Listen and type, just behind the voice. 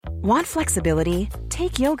Want flexibility?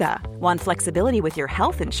 Take yoga. Want flexibility with your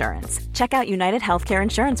health insurance? Check out United Healthcare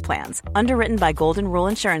Insurance Plans. Underwritten by Golden Rule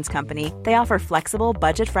Insurance Company, they offer flexible,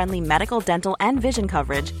 budget-friendly medical, dental, and vision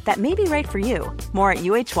coverage that may be right for you. More at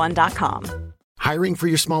uh1.com. Hiring for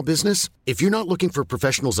your small business? If you're not looking for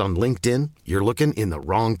professionals on LinkedIn, you're looking in the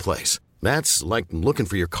wrong place. That's like looking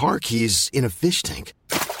for your car keys in a fish tank.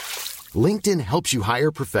 LinkedIn helps you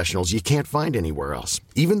hire professionals you can't find anywhere else,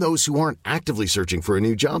 even those who aren't actively searching for a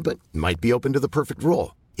new job but might be open to the perfect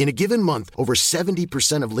role. In a given month, over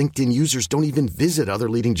 70% of LinkedIn users don't even visit other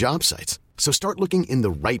leading job sites. So start looking in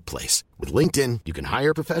the right place. With LinkedIn, you can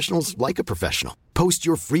hire professionals like a professional. Post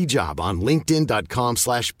your free job on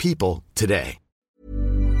linkedin.com/people today. And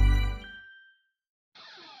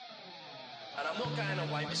I'm not going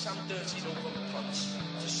away with some dirty Norfolk punch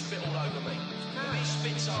to spit all over me. When he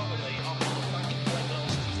spits over me, I'll put a fucking plate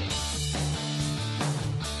glass to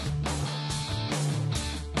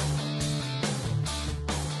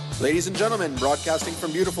it. Ladies and gentlemen, broadcasting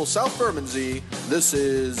from beautiful South Bermondsey, this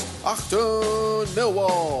is Achtung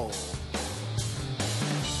Millwall.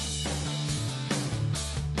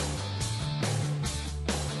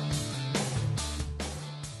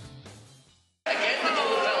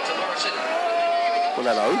 Well,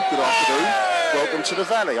 hello, good afternoon. Welcome to the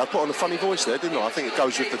Valley. I put on a funny voice there, didn't I? I think it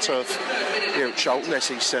goes with the turf here at Charlton,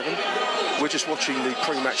 SE7. We're just watching the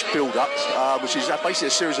pre-match build-up, which is basically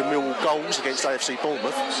a series of Millwall goals against AFC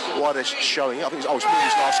Bournemouth. Why they're showing it, I think it was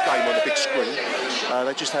Millwall's last game on the big screen.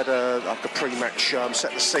 They just had a pre-match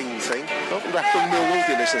set the scene thing. Welcome back on Millwall,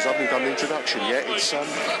 dear listeners. I haven't done the introduction yet. It's I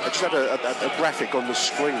just had a graphic on the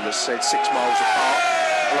screen that said 6 miles apart,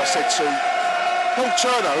 and I said to Paul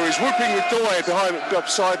Turner, who is whooping with joy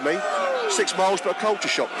beside me, 6 miles, but a culture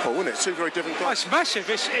shock, Paul, isn't it? Two very different things. Oh, it's massive.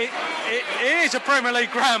 It is a Premier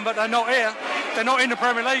League ground, but they're not here. They're not in the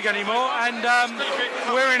Premier League anymore, and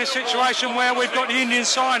we're in a situation where we've got the Indian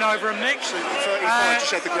sign over them, Nick. 35,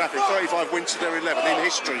 just had the graphic, 35 wins to their 11 in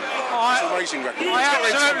history. It's an amazing record. I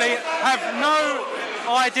absolutely have no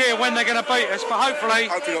idea when they're going to beat us, but hopefully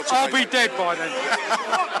I'll be dead by then.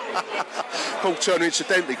 Paul Turner,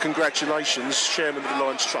 incidentally, congratulations, Chairman of the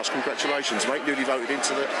Lions Trust. Congratulations, mate. Newly voted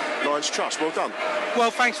into the Lions Trust. Well done.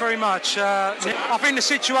 Well, thanks very much. I think the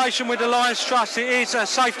situation with the Lions Trust, it is a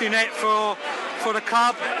safety net for the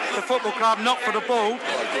club, the football club, not for the board.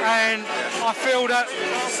 And I feel that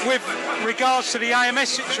with regards to the AMS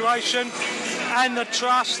situation and the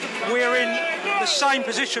trust, we're in the same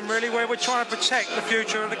position really, where we're trying to protect the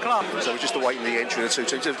future of the club. So we're just awaiting the entry of the two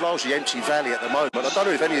teams. It's a largely empty Valley at the moment. I don't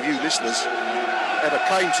know if any of you listeners ever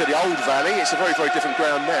came to the old Valley. It's a very, very different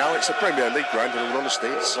ground now. It's a Premier League ground, in all honesty.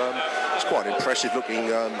 It's quite an impressive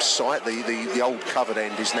looking site. The old covered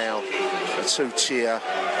end is now a two-tier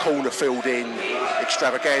corner filled in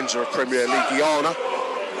extravaganza of Premier League Guyana.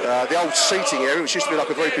 The old seating area, which used to be like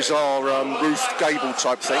a very bizarre roofed gable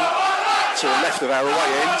type thing, to the left of our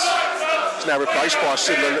away end, is now replaced by a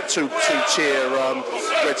similar two-tier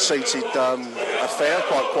red-seated affair,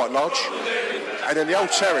 quite large. And then the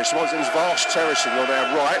old terrace, once it was vast terracing on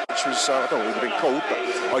our right, which was, I don't know what it would have been called, but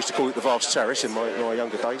I used to call it the vast terrace in my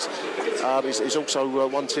younger days, is also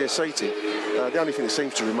one-tier seating. The only thing that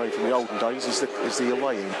seems to remain from the olden days is the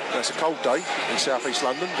away end. It's a cold day in South East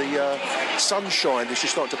London. The sunshine is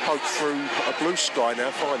just starting to poke through a blue sky now,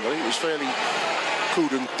 finally. It was fairly cool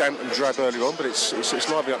and damp and drab earlier on, but it's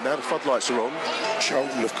livening up now. The floodlights are on.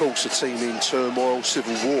 Charlton, of course, a team in turmoil,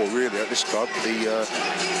 civil war, really, at this club. The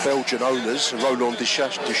Belgian owners, Roland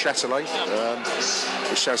Duchâtelet,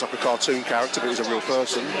 which sounds like a cartoon character, but he's a real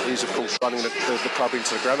person. He's, of course, running the club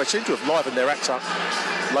into the ground. They seem to have livened their act up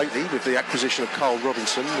lately with the acquisition of Carl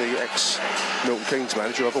Robinson, the ex-Milton Keynes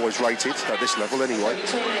manager, I've always rated at this level anyway.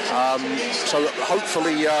 So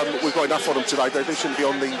hopefully we've got enough on them today. They do seem to be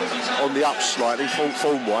on the up slightly,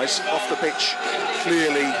 form-wise. Off the pitch,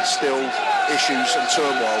 clearly still issues and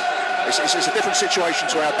turmoil. It's a different situation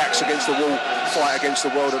to our backs against the wall fight against the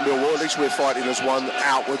world at Millwall. At least we're fighting as one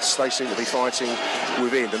outwards. They seem to be fighting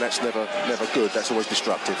within, and that's never good. That's always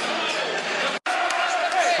destructive.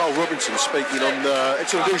 Carl Robinson speaking on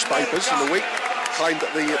into the newspapers in the week, claimed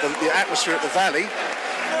that the atmosphere at the Valley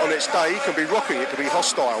on its day can be rocking, it can be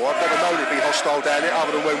hostile. I've never known it be hostile down here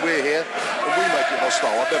other than when we're here and we make it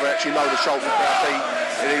hostile. I've never actually known the Charlton crowd be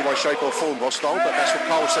in any way, shape or form hostile, but that's what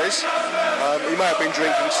Carl says. He may have been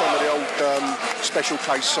drinking some of the old special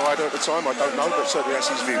case cider at the time, I don't know, but certainly that's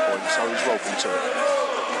his viewpoint, so he's welcome to it.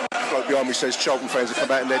 bloke behind me says Charlton fans have come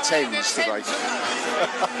out in their 10s today.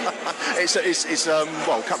 It's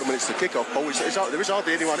well, a couple of minutes to kick-off, Paul. There is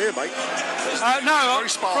hardly anyone here, mate. No, very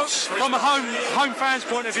sparse. From a home fans'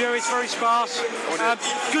 point of view, it's very sparse.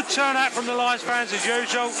 Good turnout from the Lions fans as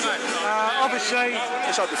usual. Obviously,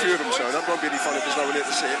 let's hope a few of them turn up. Won't be any fun if there's no one here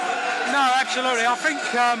to see it. No, absolutely. I think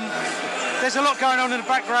there's a lot going on in the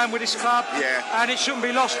background with this club, and it shouldn't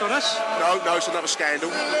be lost on us. No, it's another scandal.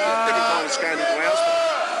 Different kind of scandal to ours.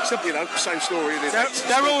 You know, same story.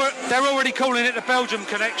 They're already calling it the Belgium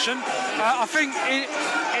connection. I think,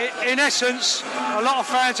 in essence, a lot of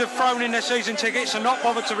fans have thrown in their season tickets and not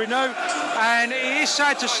bothered to renew, and it is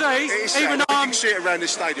sad to see. Even though you can see it around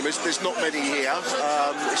this stadium, there's not many here.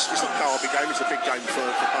 It's a derby game. It's a big game for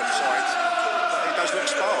both sides. It does look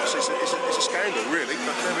sparse. It's a scandal, really.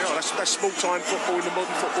 But there we are. That's small-time football in the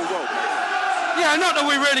modern football world. Yeah, not that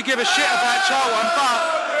we really give a shit about Charlton,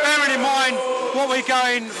 but bearing in mind what we're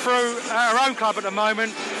going through our own club at the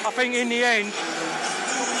moment, I think in the end,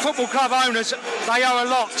 football club owners, they owe a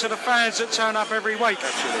lot to the fans that turn up every week.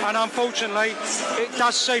 Absolutely. And unfortunately, it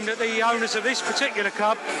does seem that the owners of this particular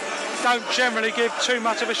club don't generally give too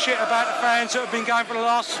much of a shit about the fans that have been going for the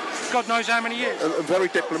last God knows how many years. And very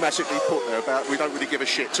diplomatically put there about we don't really give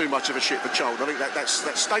too much of a shit for Charlton. I think that's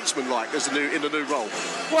statesman-like in the new role.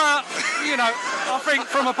 Well, you know, I think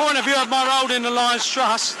from a point of view of my role in the Lions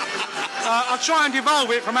Trust, I try and devolve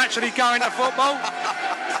it from actually going to football.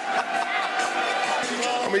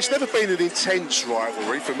 I mean, it's never been an intense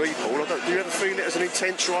rivalry for me, Paul. Do you ever feel it as an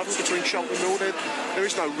intense rivalry between Charlton and Millwall? There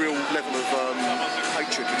is no real level of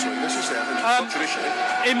hatred between us, is there? Traditionally.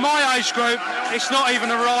 In my age group, it's not even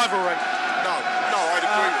a rivalry. No, I'd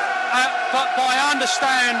agree with that. But I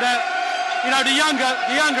understand that, you know, the younger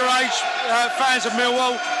age fans of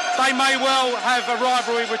Millwall, they may well have a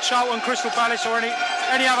rivalry with Charlton, Crystal Palace, or any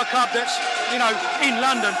other club that's, you know, in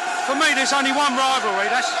London. For me, there's only one rivalry.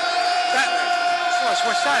 That's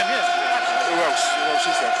West Ham, yeah. Who else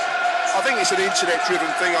is there? I think it's an internet-driven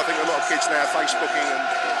thing. I think a lot of kids now are Facebooking and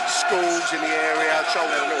schools in the area.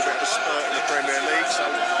 Charlton had a little bit of a spurt in the Premier League, so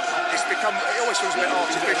it always feels a bit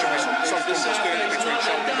artificial. Some football's doing it between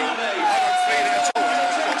Charlton and Millwall. I don't feel it at all.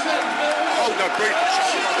 I hold no grief with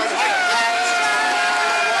Charlton.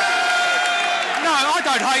 No, I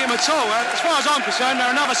don't hate them at all. As far as I'm concerned,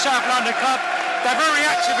 they're another South London club. They're very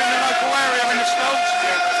active in the local area in the schools.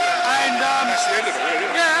 And that's the end of it, really.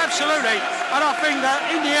 Yeah, absolutely. And I think that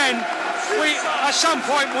in the end, at some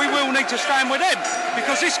point we will need to stand with them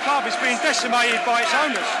because this club is being decimated by its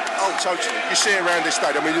owners. Oh, totally. You see it around this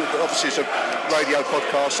stadium. I mean, obviously it's a radio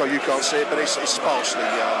podcast, so you can't see it, but it's sparsely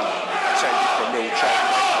attended from Millwall Charlton.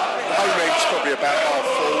 The home end's probably about half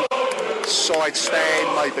full. Side stand,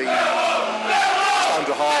 maybe just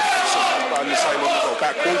under half, and the same on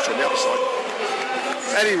about a quarter on the other side.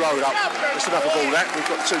 Any road up, that's enough of all that. We've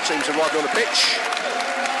got the two teams arriving on the pitch.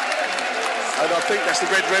 And I think that's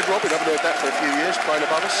the Red Robin. I haven't heard that for a few years, playing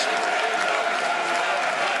above us.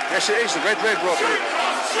 Yes, it is, the Red Robin.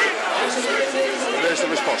 And there's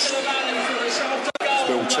the response. It's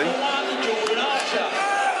Mill team.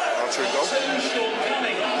 Archer in goal.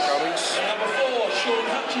 Cummings. I'm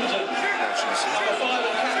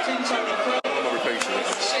not repeating it.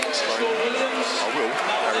 I will.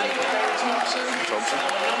 Thompson.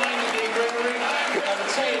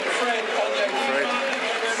 Fred.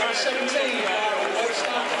 17, West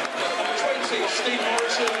Ham. Number 20, Steve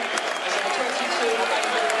Morrison. Number 22,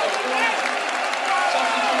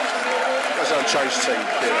 that's an unchanged team. I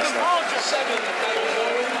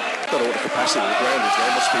don't know what the capacity of the ground is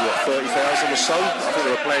now. It must be, 30,000 or so. I think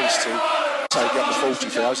there are plans to take up to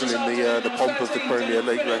 40,000 in the pomp of the Premier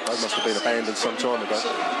League. They must have been abandoned some time ago.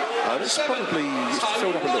 It's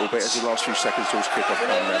filled up a little bit as the last few seconds towards kick-off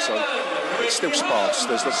come now, so it's still sparse.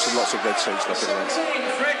 There's lots of red suits knocking around.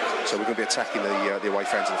 So we're going to be attacking the away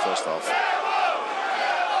fans in the first half.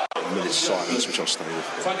 A minute's silence, which I'll stay with.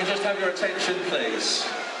 If I could just have your attention, please.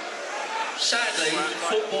 Sadly,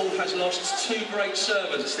 football has lost two great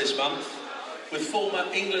servants this month, with former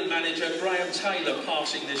England manager Graham Taylor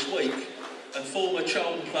passing this week and former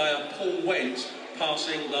Charlton player Paul Went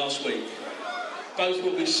passing last week. Both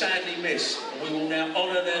will be sadly missed, and we will now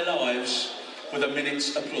honour their lives with a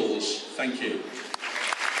minute's applause. Thank you.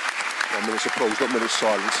 1 minute's applause, not minute's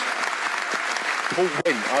silence. Paul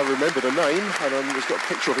Went, I remember the name, and we've got a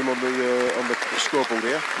picture of him on the scoreboard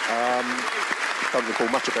here. Don't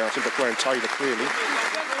recall much about him, but Graham Taylor clearly,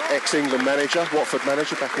 ex-England manager, Watford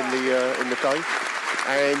manager back in the day,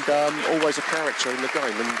 and always a character in the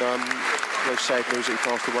game. And no sad news that he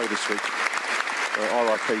passed away this week.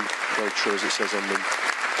 R.I.P. Very true, as it says on the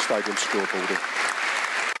stadium scoreboard.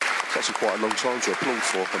 It's actually quite a long time to applaud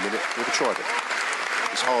for a minute. Have you ever tried it?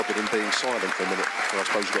 It's harder than being silent for a minute. And I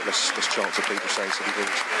suppose you've got less chance of people saying silly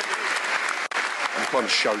things. I'm kind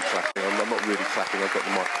of show clapping. I'm not really clapping. I've got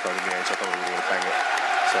the microphone in my hand, so I don't really want to bang it.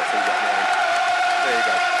 So I think that mine. There you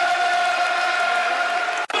go.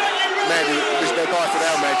 Man, the guy from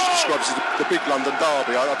our man just describes it as the big London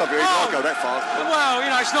derby. I don't really go that far. Well, you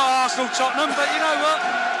know, it's not Arsenal, Tottenham, but you know what?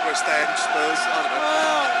 West Ham, Spurs, I don't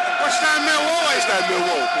know. West Ham, Millwall. West Ham,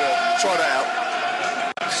 Millwall, yeah. Try that out.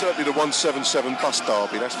 Certainly the 177 bus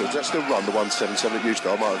derby, that's still run, the 177 it used to.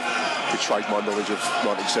 I might have betrayed my knowledge of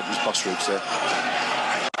 1970s bus routes there.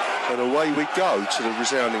 And away we go to the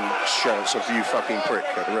resounding shouts of "you fucking prick"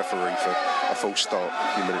 at the referee for a false start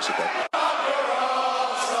a few minutes ago.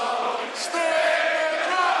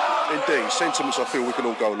 Indeed, sentiments I feel we can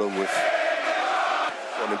all go along with.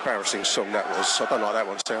 What an embarrassing song that was. I don't like that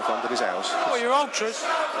one. South London is ours. Well, you're ultras.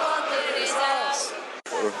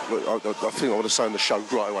 I think I would have sown the show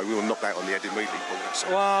right away. We will knock that on the head immediately.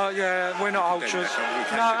 Well, yeah, we're not ultras.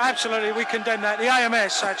 No, absolutely, we condemn that. The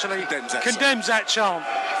AMS actually condemns that chant.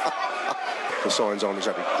 The signs aren't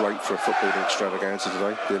exactly great for a footballing extravaganza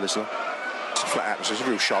today, dear listener. It's a flat atmosphere. It's a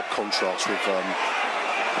real sharp contrast with a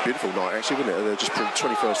beautiful night, actually, wasn't it? Just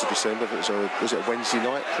 21st of December. Was it a Wednesday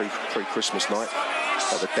night, pre-Christmas night?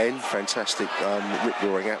 At the Den, fantastic,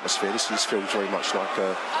 rip-roaring atmosphere. This feels very much like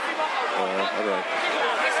I don't know,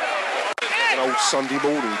 an old Sunday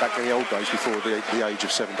morning back in the old days before the age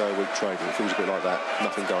of 7-day-a-week trading. It feels a bit like that.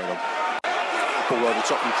 Nothing going on. Ball over the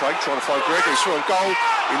top from Craig, trying to find Gregory. He's through a goal.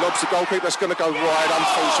 He lobs the goalkeeper. That's going to go wide.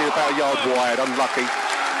 Unfortunately, about a yard wide. Unlucky.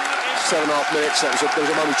 7.5 minutes. There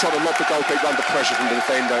was a moment trying to lob the goalkeeper under pressure from the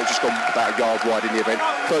defender. It's just gone about a yard wide in the event.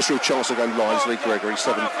 First real chance to go lines. Lee Gregory,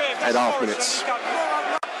 7.5 minutes.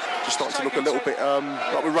 Just starting to look a little bit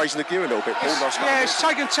like we're raising the gear a little bit, Paul. Yeah, it's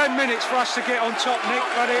taken 10 minutes for us to get on top, Nick,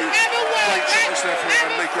 but it... Great chance there for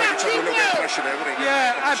Lee Gregory, taking a little bit of pressure there, wouldn't he?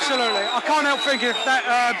 Yeah, absolutely. I can't help thinking if that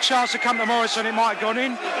chance had come to Morrison, it might have gone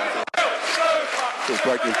in. Still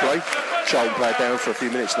breaking play. Charlton player down for a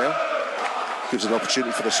few minutes now. Gives an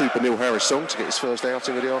opportunity for the Super Neil Harris song to get his first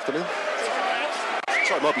outing of the afternoon.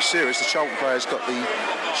 So it might be serious. The Charlton player's got the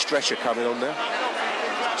stretcher coming on now.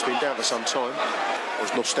 It's been down for some time. I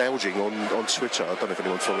was nostalging on Twitter. I don't know if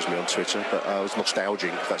anyone follows me on Twitter, but I was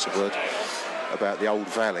nostalging, if that's a word, about the Old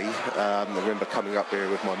Valley. I remember coming up here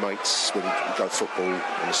with my mates when we go football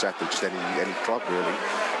on a Saturday, just any club really.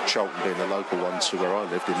 Charlton being the local one to where I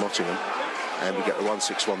lived in Nottingham, and we get the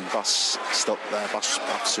 161 bus stop bus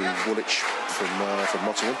up to Woolwich from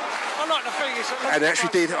Nottingham. I like the thing is that... And actually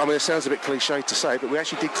did, I mean, it sounds a bit cliche to say, but we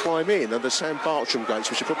actually did climb in, and the Sam Bartram gates,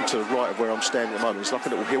 which are probably to the right of where I'm standing at the moment, it's like a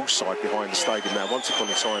little hillside behind the stadium now. Once upon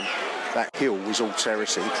a time, that hill was all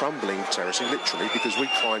terracing, crumbling terracing, literally, because we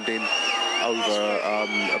climbed in over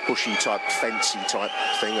a bushy type, fencey type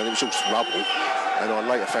thing, and it was all rubble. And I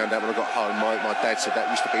later found out when I got home, my dad said that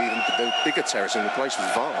used to be even bigger terracing. The place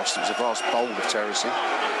was vast. It was a vast bowl of terracing.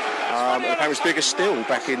 And apparently it was bigger still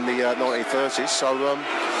back in the 1930s. So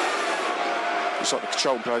it's like the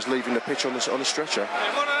Charlton players leaving the pitch on the stretcher.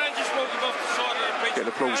 Getting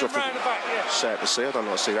applause off the sad to see. I don't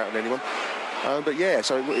like to see that on anyone. But yeah,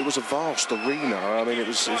 so it was a vast arena. I mean, it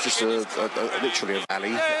was just literally a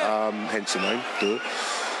valley, hence the name. But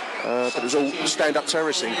it was all stand-up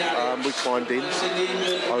terracing. We climbed in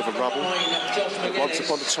over rubble. But once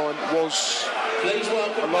upon a time was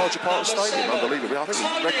a larger part of the stadium, unbelievably. I think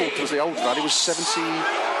the record was the Old Valley was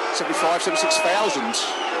 75, 76,000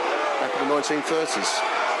 back in the 1930s.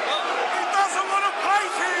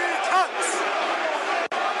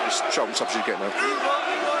 This Charlton substitute getting a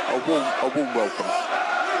warm welcome.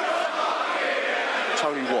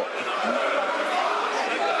 Tony Watt.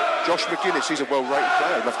 Josh McGuinness, he's a well-rated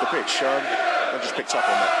player, left the pitch. I just picked up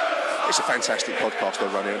on that. It's a fantastic podcast they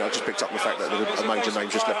run here, and I just picked up on the fact that a major name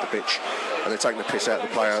just left the pitch, and they're taking the piss out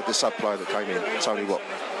of the sub-player that came in, Tony Watt.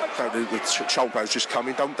 The Charlton players just come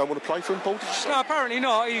in, don't want to play for him, Paul? No, apparently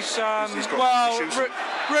not. He's got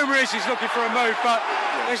rumour is he's looking for a move, but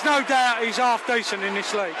there's no doubt he's half decent in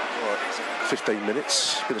this league. Right. 15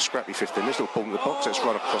 minutes, been a scrappy 15 minutes, little ball in the box, it's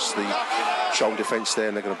right across the Charlton defence there,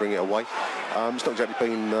 and they're going to bring it away. It's not exactly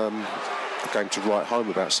been a game to write home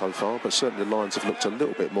about so far, but certainly the Lions have looked a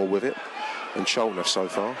little bit more with it than Charlton have so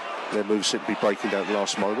far. Their moves seem to be breaking down at the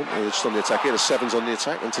last moment. They're just on the attack here, the Sevens on the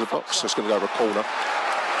attack into the box, so it's going to go over a corner.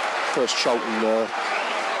 First Charlton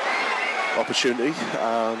opportunity,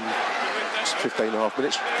 15.5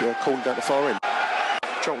 minutes, corner down the far end.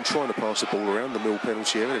 Charlton trying to pass the ball around the Mill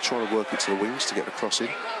penalty area. They're trying to work it to the wings to get the cross in.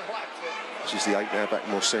 This is the 8 now back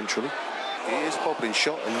more centrally. It is a bobbling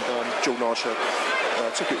shot, and Jordan Archer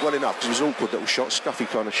took it well enough because it was an awkward little shot, scuffy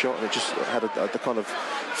kind of shot, and it just had the kind of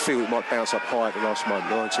feel it might bounce up high at the last moment.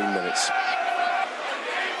 19 minutes.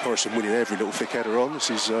 Morrison winning every little thick header on. This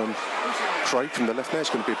is Craig from the left now. It's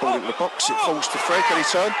going to be a ball into the box. It falls to Fred. Can he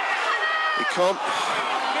turn? He can't.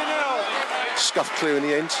 Scuffed clear in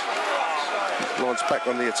the end. Lions back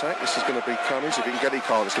on the attack. This is going to be Cummings. If he can get it, he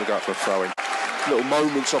can't. It's going to go out for a throw-in. Little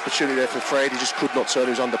moment's opportunity there for Fred. He just could not turn. He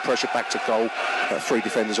was under pressure back to goal. 3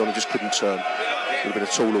 defenders on. He just couldn't turn. It would have been a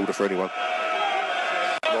tall order for anyone.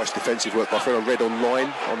 Nice defensive work by Fred. I read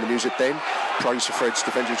online on the news at Den. Praise for Fred's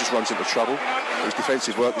defence. He just runs into trouble. His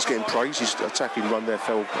defensive work is getting praise. His attacking run there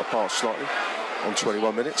fell apart slightly on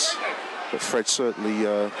 21 minutes. But Fred certainly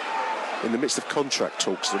in the midst of contract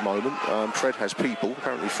talks at the moment. Fred has people.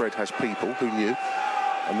 Apparently Fred has people. Who knew?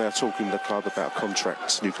 And they're talking to the club about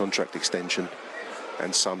contracts, new contract extension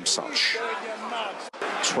and some such.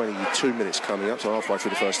 22 minutes coming up, so halfway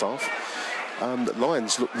through the first half. The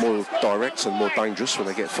Lions look more direct and more dangerous when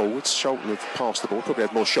they get forwards. Sholton have passed the ball, probably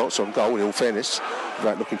had more shots on goal in all fairness,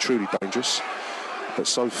 without looking truly dangerous. But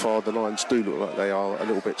so far the Lions do look like they are a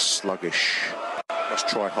little bit sluggish. Must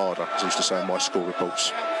try harder, as I used to say in my school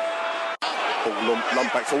reports. Ball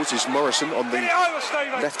lump back forwards is Morrison on the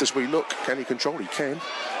left as we look. Can he control? He can.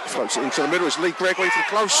 Floats it into the middle. It's Lee Gregory from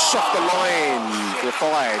close. Off the line for a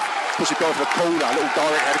 5. Puts it behind for the corner. A little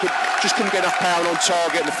direct header. Just couldn't get enough power on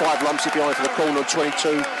target. And the 5 lumps it behind for the corner on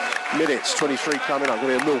 22 minutes. 23 coming up.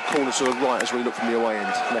 Going to be a little corner to the right as we look from the away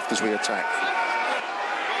end. Left as we attack.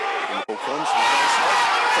 And the ball comes.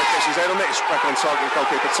 Fred gets his head on it. It's back on target. The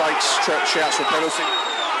goalkeeper takes. Shouts for a penalty.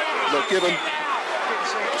 Not given.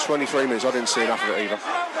 23 minutes. I didn't see enough of it either.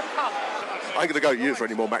 I ain't going to go to you for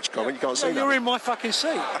any more match comment. You can't see that. You're in my fucking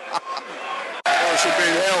seat. Morrison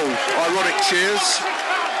being held. Ironic cheers.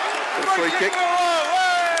 For the free kick.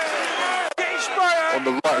 On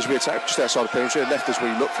the right as we attack, just outside the penalty. Left as we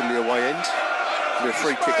look from the away end. It'll be a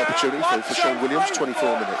free kick opportunity for Sean Williams.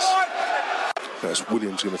 24 minutes. That's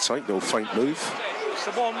Williams going to take. Little faint move. It's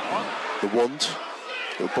the wand. The wand.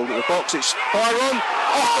 Little ball in the box. It's Byron.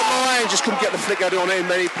 Off the line. Just couldn't get the flick out on it.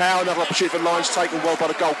 Many power. Another opportunity for Lions taken well by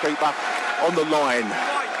the goalkeeper. On the line.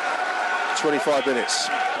 25 minutes.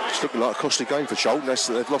 It's looking like a costly game for Sholton.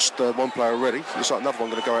 They've lost one player already. Looks like another one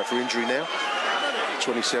going to go out for injury now.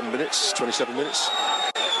 27 minutes.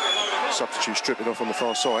 Substitute stripping off on the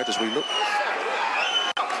far side as we look.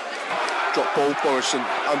 Drop ball. Morrison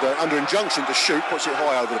under injunction to shoot. Puts it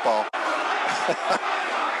high over the bar.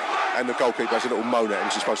 And the goalkeeper has a little moan at him.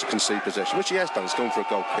 He's supposed to concede possession, which he has done. He's gone for a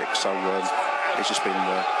goal kick. So it's just been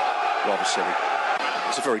rather silly.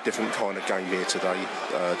 It's a very different kind of game here today,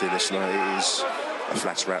 dear listener. It is a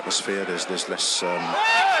flatter atmosphere. There's less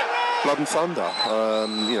blood and thunder.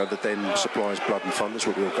 The Den supplies blood and thunder. That's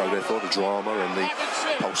what we all go there for, the drama and the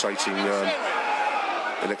pulsating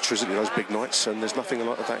electricity, those big nights. And there's nothing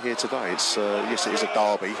like that here today. It's yes, it is a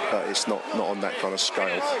derby, but it's not on that kind of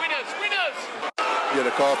scale.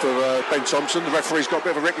 Yellow card for Ben Thompson. The referee's got a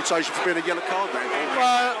bit of a reputation for being a yellow card man.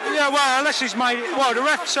 Unless he's made it. Well, the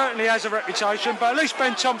ref certainly has a reputation, but at least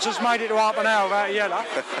Ben Thompson's made it to half an hour without a yellow.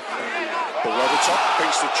 Ball over the top,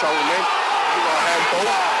 beats the Cholton men. Look like a handball.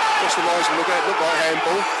 Just the linesman look at it, looked like a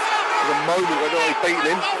handball. There's a moment where they're beating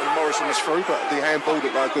him, and Morrison was through, but the handball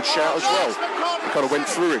looked like a good shout as well. It kind of went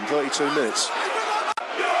through him, 32 minutes.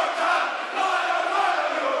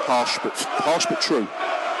 Harsh but true.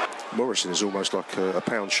 Morrison is almost like a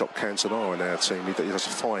pound shop Cantona in our team. He does a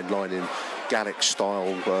fine line in Gallic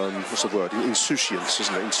style, what's the word? Insouciance,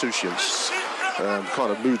 isn't it? Insouciance.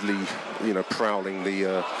 Kind of moodily, prowling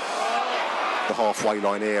the halfway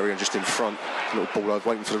line area and just in front. A little ball over,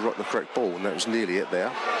 waiting for the correct ball, and that was nearly it there.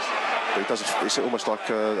 But it's almost like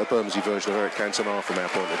a Bermondsey version of Eric Cantona from our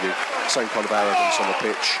point of view. Same kind of arrogance on the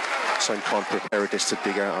pitch, same kind of preparedness to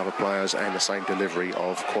dig out other players, and the same delivery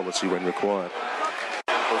of quality when required.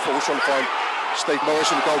 Forward trying to find Steve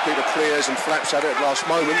Morrison, the goalkeeper clears and flaps at it at the last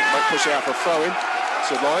moment, puts it out for a throw-in.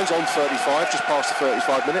 So Lions on 35, just past the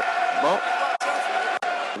 35-minute mark.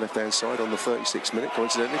 Left-hand side on the 36th minute,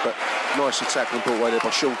 coincidentally, but nicely tackled and brought away there by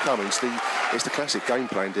Sean Cummings. It's the classic game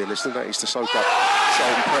plan, dear listener, that is to soak up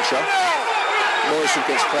shoulder pressure. Morrison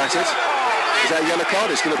gets clattered. Is that a yellow card?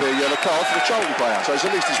 It's going to be a yellow card for the Charlton player. So it's at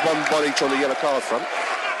least one each on the yellow card front.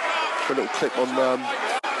 A little clip on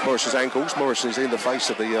Morrison's ankles. Morrison is in the face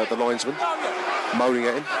of the linesman, moaning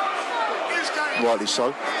at him. Rightly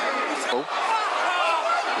so. Little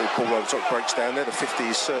ball over the top, breaks down there. The 50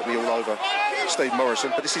 is certainly all over Steve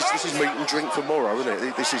Morrison, but this is meat and drink for Morrow, isn't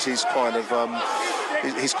it? This is his kind of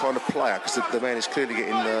player, because the man is clearly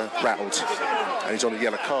getting rattled, and he's on a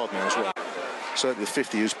yellow card now as well. certainly the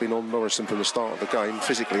 50 who's been on Morrison from the start of the game,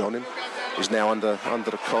 physically on him, is now under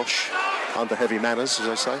the cosh, under heavy manners, as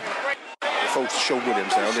they say. It falls to Sean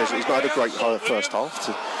Williams now, and he's not had a great first half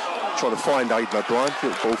to try to find Aidan O'Brien,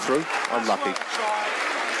 put the ball through, unlucky.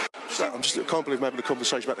 So I can't believe I'm having a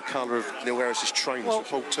conversation about the colour of Neil Harris's trainers with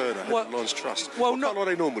Paul Turner at Lions Trust. What colour are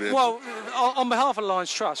they normally? Well, on behalf of Lions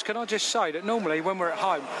Trust, can I just say that normally when we're at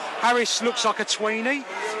home, Harris looks like a tweenie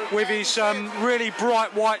with his really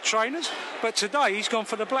bright white trainers, but today he's gone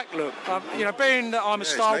for the black look. Being that I'm a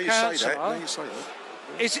style counsellor,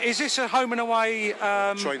 is this a home and away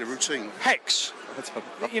trainer routine? Hex.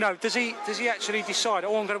 Does he actually decide?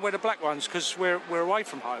 Oh, I'm going to wear the black ones because we're away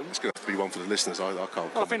from home. It's going to have to be one for the listeners. I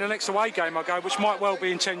can't. Well, I think the next away game I go, which might well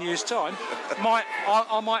be in 10 years' time,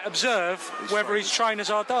 I might observe whether his trainers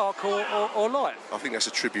are dark or light. I think that's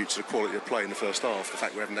a tribute to the quality of play in the first half. The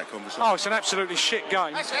fact we're having that conversation. Oh, it's an absolutely shit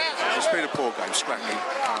game. It's been a poor game, scrappy.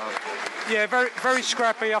 Yeah, very, very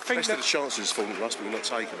scrappy. I think best of the chances fallen to us, but we're not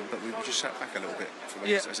taking them. But we just sat back a little bit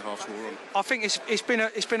as a half wore on. I think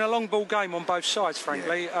it's been a long ball game on both sides,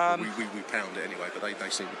 frankly. Yeah. We pound it anyway, but they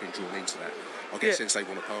seem to have been drawn into that. I guess since they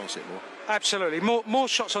want to pass it more. Absolutely, more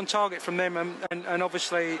shots on target from them, and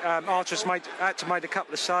obviously Archer's had to make a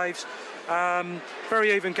couple of saves.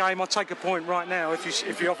 Very even game. I'll take a point right now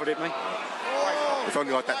if you offered it me. If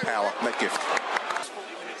only like that power, that gift.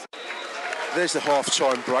 There's the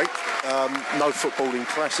half-time break. No footballing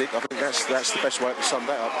classic. I think that's the best way to sum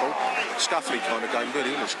that up, Paul. Scuffly kind of game,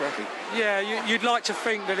 really, isn't it? Scrappy. Yeah, you'd like to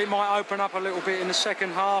think that it might open up a little bit in the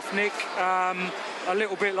second half, Nick. A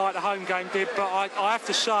little bit like the home game did, but I have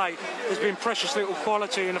to say there's been precious little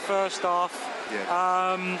quality in the first half,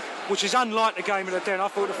 which is unlike the game at the Den. I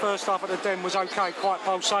thought the first half at the Den was okay, quite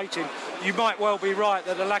pulsating. You might well be right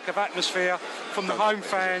that the lack of atmosphere from the home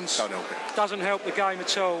fans doesn't help the game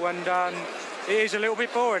at all, and it is a little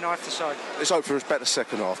bit boring, I have to say. Let's hope for a better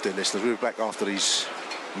second half, dear listeners. We'll be back after these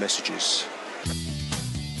messages.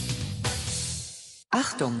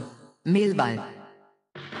 Achtung, Mehlball.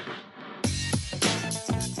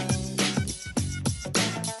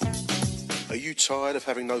 Are you tired of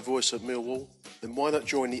having no voice at Millwall? Then why not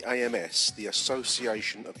join the AMS, the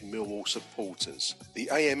Association of Millwall Supporters?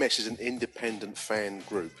 The AMS is an independent fan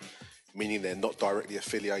group, meaning they're not directly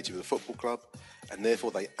affiliated with a football club, and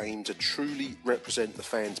therefore they aim to truly represent the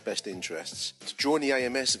fans' best interests. To join the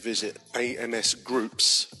AMS, visit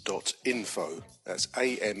amsgroups.info. That's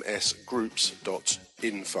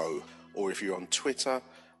amsgroups.info. Or if you're on Twitter,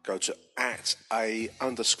 go to @A_M_S_group,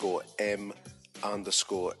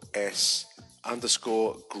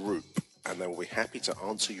 and they will be happy to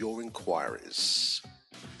answer your inquiries.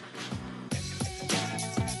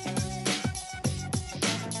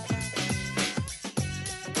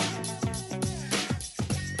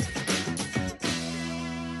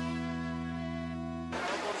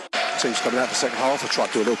 Teams coming out for the second half. I tried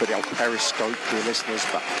to do a little bit of the old periscope for your listeners,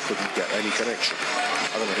 but couldn't get any connection. I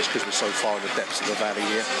don't know if it's because we're so far in the depths of the valley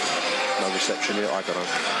here. No reception here, I don't know.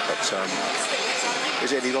 But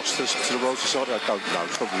is it any loss to the Royal Society? I don't know,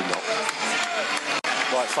 probably not.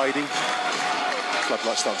 Light fading.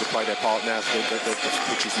 Floodlights starting to play their part now. The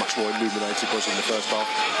pitch is much more illuminated than it was in the first half.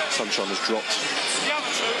 Sunshine has dropped.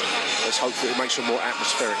 Let's hope that it makes a more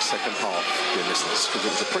atmospheric second half, dear listeners, because it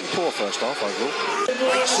was a pretty poor first half overall.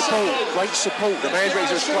 Great support. The man raised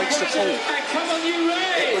us great support.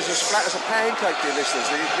 It was as flat as a pancake, dear listeners.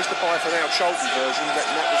 The Mr. Byford out Charlton version, that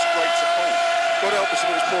was great support. God help us if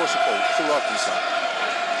it was poor support. That's all I can say.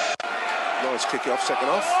 Nice kick it off second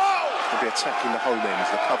half. They'll be attacking the home end,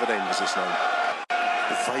 the covered end as it's known.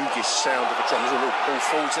 The vaguest sound of a drum. There's a little ball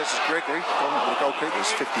forwards. This is Gregory, the goalkeeper.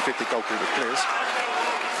 It's 50-50 goalkeeper clears.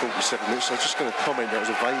 47 minutes. So I'm just going to comment there was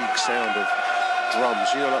a vague sound of drums.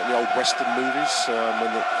 You know, like in the old Western movies, when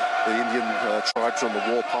the Indian tribes are on the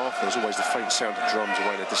warpath, there's always the faint sound of drums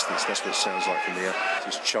away in the distance. That's what it sounds like from the air.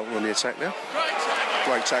 Just Charlton on the attack now.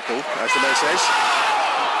 Great tackle, as the man says.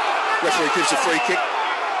 Referee gives a free kick.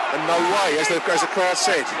 And no way, as the crowd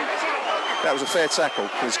said. That was a fair tackle.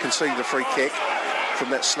 He's conceded a free kick from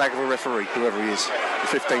that slag of a referee, whoever he is. The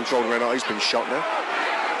 15-year-old around, he's been shot now.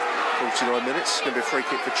 49 minutes. It's going to be a free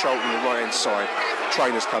kick for Charlton on the right-hand side.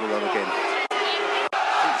 Trainer's coming on again.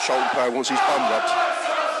 Charlton player wants his bum rubbed.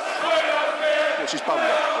 Wants his bum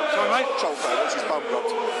rubbed. Sorry, mate? Charlton player wants his bum rubbed.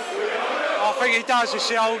 I think he does. It's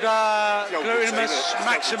the old glutimus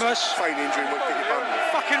maximus. Feign injury and won't get your bum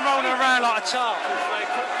rubbed. Fucking rolling around like a tart.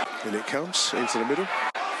 In it comes, into the middle.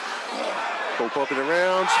 Ball bobbing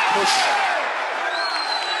around. Push.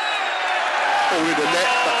 Ball in the net,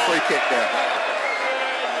 but free kick there.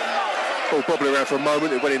 Ball bobbling around for a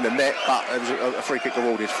moment, it went in the net, but there was a free kick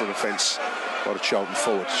awarded for an offence by the Charlton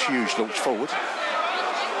forward. Huge launch forward.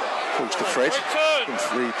 Falls to Fred.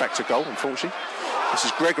 Back to goal, unfortunately. This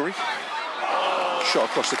is Gregory. Shot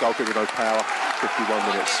across the goalkeeper, no power. 51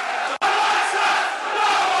 minutes.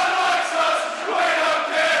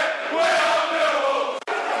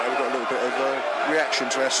 We've got a little bit of reaction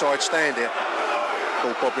to our side stand here.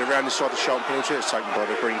 Ball bobbling around inside the Charlton penalty. It's taken by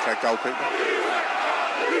the green flag goalkeeper.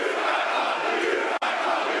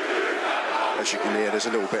 As you can hear, there's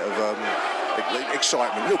a little bit of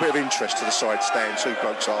excitement, a little bit of interest to the side stand. Two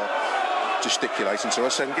blokes are gesticulating to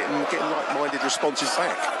us and getting like-minded responses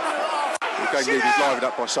back. The game needed livened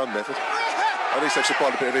up by some method. At least they've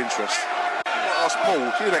supplied a bit of interest. I asked Paul,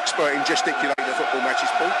 you're an expert in gesticulating at football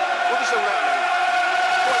matches, Paul. What does all that mean?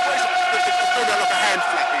 What is it? Like a hand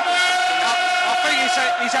flapping. I think it's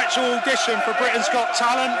his actual audition for Britain's Got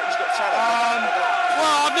Talent.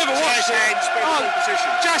 Well, I've never watched it. Jazz hands, position.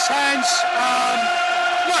 Jazz hands.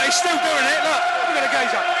 Look, he's still doing it. Look at the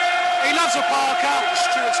geezer. He loves a Parker.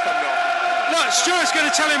 Stuart's coming off. Look, Stuart's going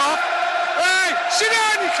to tell him off. Hey, sit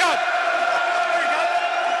down, you cunt. There you go.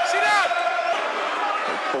 Sit down.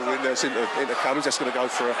 Ball in there, it's into Cummins. That's going to go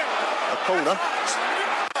for a corner.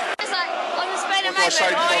 It's like on the spur of the What do I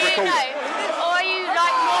say moment, or are you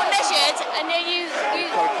like more measured, and then you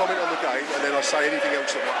I'll comment on the game, and then I say anything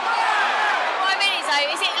else that might. What I mean is though,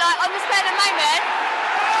 is it like on the spur of the moment,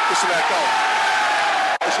 This is our goal.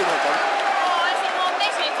 This is our goal. or is it more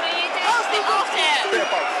measured when you do it after it? Bit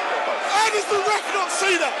of both. How does the ref not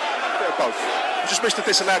see that? Bit of both. We just missed a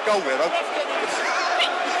disallowed goal there, though.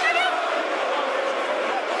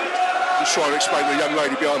 Just trying to explain to the young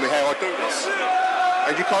lady behind me how I do this.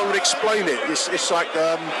 And you can't really explain it. It's like,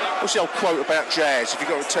 what's the old quote about jazz? If you've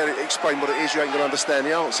got to explain what it is, you ain't going to understand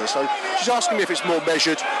the answer. So she's asking me if it's more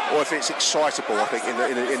measured or if it's excitable, I think, in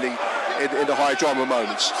the high drama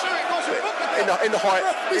moments. In the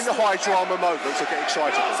high drama moments, I get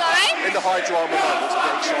excited. Sorry? In the high drama moments, I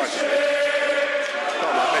get excited.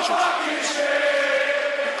 Not like measured.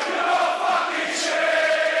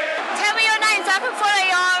 Tell me your name so I can follow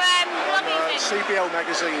your blogging thing. CBL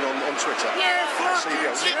magazine on Twitter. Yeah.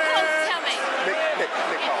 CBL. Nick Coles, tell me. Nick Nick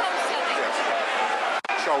Cole. Coles, tell me.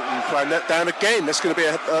 Charlton playing that down again. That's going to be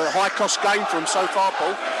a high-cost game for them so far,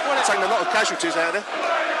 Paul. Taking a lot of casualties out there.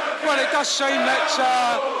 Well, it does seem that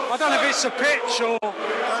I don't know if it's a pitch or.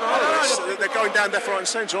 They're going down left, right and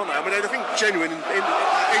centre, aren't they? I mean, I think genuine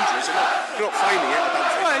injuries. They're not feigning it, I don't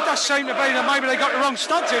think. Well, it does seem to be that maybe they got the wrong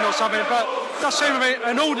studs in or something, but it does seem to be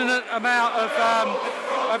an inordinate amount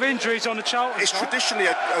of injuries on the Charlton. It's traditionally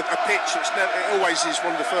a pitch that's it always is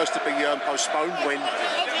one of the first to be postponed when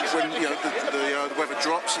you know the weather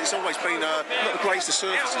drops. It's always been not the greatest of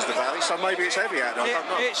surfaces, the Valley, so maybe it's heavy out there. I don't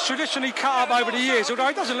know. It's traditionally cut up over the years, although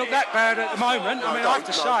it doesn't look that bad at the moment. I mean, I have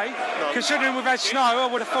to say, considering we've had snow, I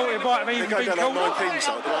would have thought it might have even been down cooler. like 19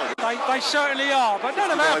 so at the moment. They certainly are, but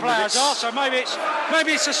none of our players are, so maybe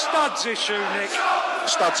it's a studs issue, Nick.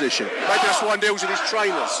 Studs issue. Maybe that's why he deals with his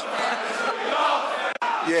trainers.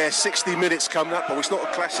 Yeah, 60 minutes coming up, but it's not a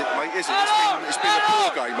classic, mate, is it? It's been a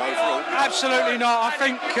poor game overall. Absolutely not. I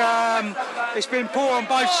think it's been poor on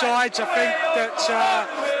both sides. I think that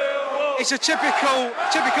it's a typical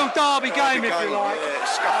derby game, if you like. Yeah,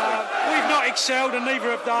 it's scuffling. We've not excelled, and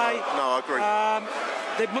neither have they. No, I agree.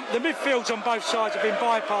 The midfields on both sides have been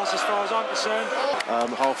bypassed as far as I'm concerned.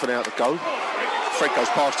 Half an hour to go. Fred goes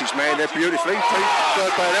past his man there beautifully.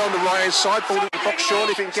 Third player there on the right hand side, ball in the box.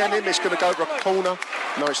 Surely if he can get him, it's going to go over a corner.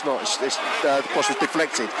 No, it's not. The cross was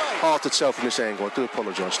deflected. Hard to tell from this angle. I do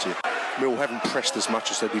apologise to you. Mill haven't pressed as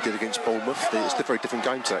much as we did against Bournemouth. It's a very different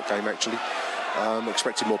game to that game, actually.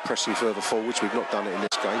 Expecting more pressing further forwards. We've not done it in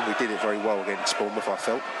this game. We did it very well against Bournemouth, I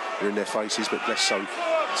felt. We're in their faces, but less so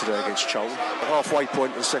today against Charlton. The halfway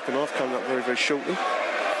point in the second half coming up very, very shortly.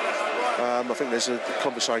 I think there's a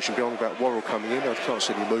conversation going on about Worrell coming in. I can't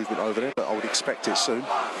see any movement over there, but I would expect it soon.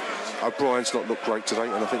 O'Brien's not looked great today,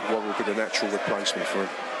 and I think Worrell will be the natural replacement for him.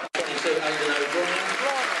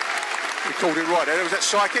 You called it right there. Was that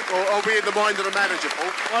psychic, or are we in the mind of the manager,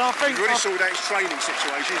 Paul? Well, I think you really saw that his training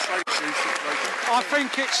situation. I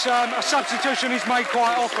think it's a substitution he's made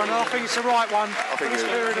quite often, and I think it's the right one for this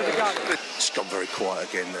period of the game. It's gone very quiet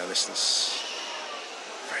again now, listeners.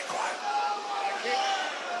 Very quiet.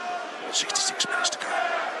 66 minutes to go.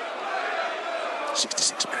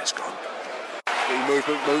 66 minutes gone.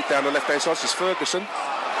 Movement down the left-hand side. This is Ferguson.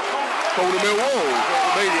 Corner Millwall.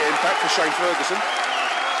 Immediate impact for Shane Ferguson.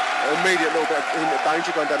 Immediate little bit of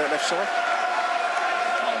danger going down that left side.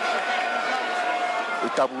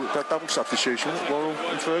 With double substitution. Worrell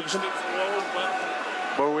and Ferguson.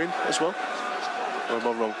 Worrell in as well. Or am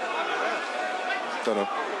I wrong? Don't know.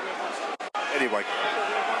 Anyway,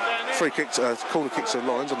 free kick, corner kick to the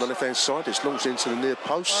Lions on the left-hand side. It's launched into the near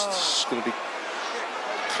post. It's going to be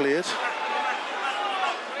cleared.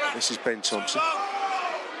 This is Ben Thompson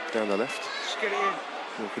down the left. Just get it in.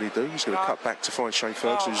 What can he do? He's going to cut back to find Shane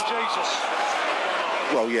Ferguson. Jesus.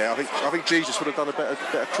 Well, yeah, I think Jesus would have done a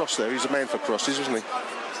better cross there. He's a man for crosses, wasn't he?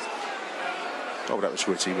 Oh, that was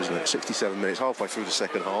witty, wasn't it? 67 minutes, halfway through the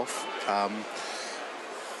second half.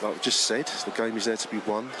 Like I just said, the game is there to be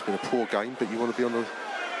won. It's been a poor game, but you want to be on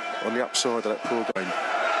the upside of that poor game.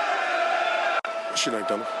 What's your name,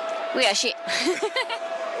 Donna? We are shit.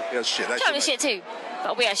 Yeah, shit. That's Trying to shit too,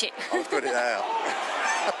 but we are shit. I've got it out.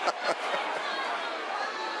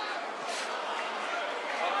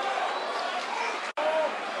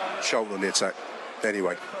 Charlton on the attack.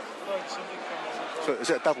 Anyway. So is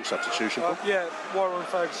that a double substitution? Yeah, Worrell and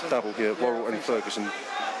Ferguson. Double, yeah, Worrell and Ferguson.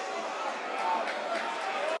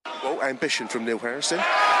 Well, ambition from Neil Harrison.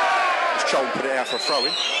 As Charlton put it out for a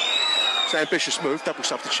throw-in. It's an ambitious move, double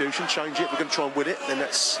substitution, change it, we're going to try and win it, then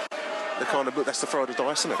that's the throw of the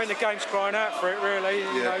dice, isn't it? I think the game's crying out for it, really.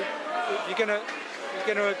 You know, you're going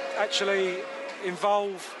to actually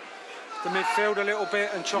involve the midfield a little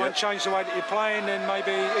bit and try and change the way that you're playing, then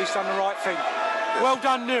maybe he's done the right thing. Well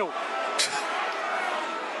done, Neil.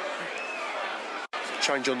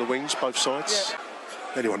 Change on the wings, both sides.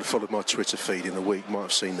 Anyone who followed my Twitter feed in the week might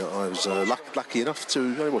have seen that I was lucky enough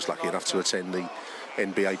to attend the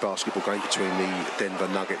NBA basketball game between the Denver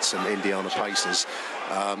Nuggets and Indiana Pacers.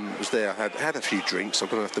 Was there, had a few drinks. I'm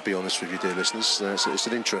going to have to be honest with you, dear listeners. It's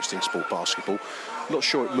an interesting sport, basketball. I'm not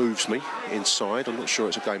sure it moves me inside. I'm not sure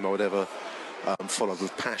it's a game I would ever follow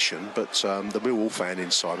with passion, but the Millwall fan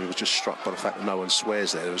inside me was just struck by the fact that no one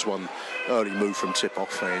swears there. There was one early move from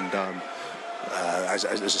tip-off, and as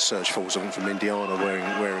a surge falls on from Indiana wearing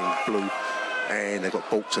blue, and they got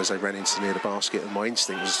balked as they ran into near the basket, and my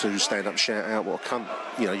instinct was to stand up and shout out, what a cunt,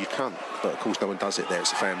 you cunt, but of course no one does it there.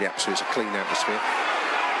 It's a family atmosphere, it's a clean atmosphere.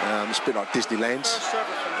 It's a bit like Disneyland,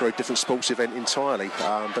 very different sports event entirely,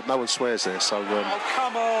 but no one swears there, so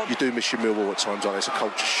you do miss your Millwall at times. Like, it's a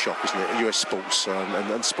culture shock, isn't it? US sports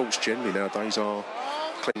and sports generally nowadays are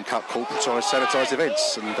clean-cut, corporatised, sanitised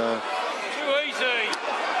events, and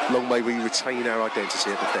long may we retain our identity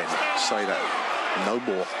at the Den. Say that, no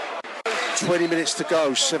more. 20 minutes to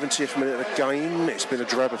go, 70th minute of the game. It's been a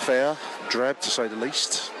drab affair, drab to say the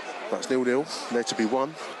least. That's 0-0, there to be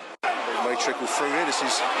won. It may trickle through here. This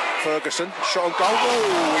is Ferguson, shot on goal.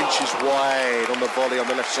 Oh, inches wide on the volley on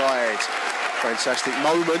the left side. Fantastic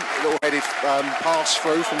moment, little headed pass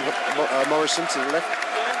through from Morrison to the left.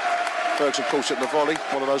 Ferguson calls it the volley,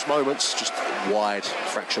 one of those moments, just wide,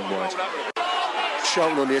 fraction wide.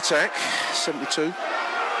 Charlton on the attack, 72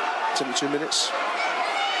 minutes.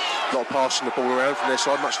 A lot of passing the ball around from their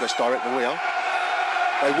side, much less direct than we are.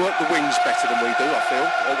 They work the wings better than we do, I feel.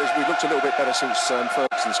 We've looked a little bit better since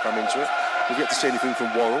Ferguson's come into it. We've yet to see anything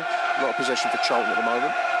from Worrell. A lot of possession for Charlton at the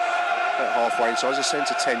moment. About halfway inside, there's a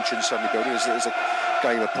sense of tension suddenly building as the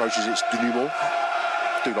game approaches its denouement.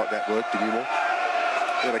 I do like that word, denouement.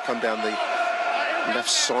 Here they come down the left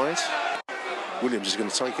side. Williams is going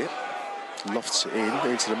to take it. Lofts it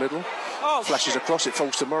into the middle. Flashes across, it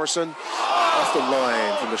falls to Morrison. Off the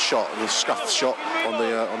line from the shot, the scuffed shot on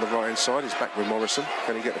the right hand side. He's back with Morrison.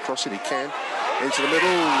 Can he get the cross in? He can. Into the middle.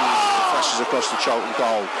 Flashes across the Charlton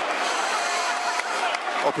goal.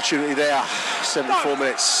 Opportunity there. 74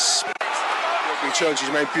 minutes. He turns his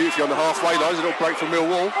man beautifully on the halfway line. There's a little break from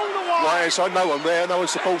Millwall. Right hand side, no one there. No one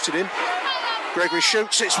supported him. Gregory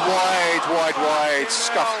shoots. It's wide.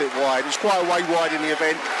 Scuffed it wide. It's quite a way wide in the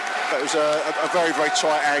event. But it was a very, very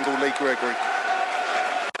tight angle, Lee Gregory.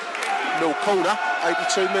 Mill corner,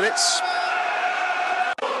 82 minutes.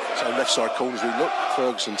 So left side corner as we look.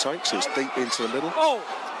 Ferguson takes, it's deep into the middle.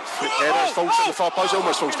 Flick header, falls to the far post,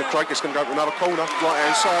 almost falls to Craig. It's going to go to another corner, right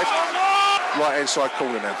hand side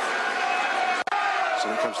corner now.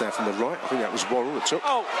 So it comes down from the right. I think that was Worrell that took.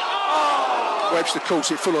 Webster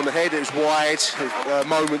calls it full on the head. It was wide.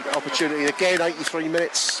 Moment, opportunity again. 83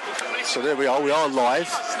 minutes. So there we are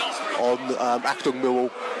live on Acton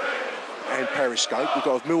Millwall and Periscope. We've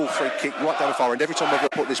got a Millwall free kick right down the far end. Every time I've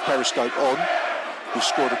put this Periscope on, we've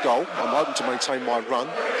scored a goal. I'm hoping to maintain my run.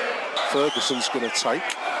 Ferguson's going to take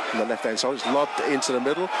on the left hand side. It's lobbed into the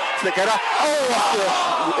middle. Flick header.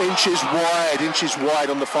 Inches wide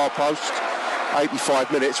on the far post.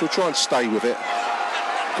 85 minutes. We'll try and stay with it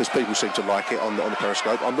because people seem to like it on the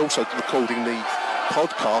Periscope. I'm also recording the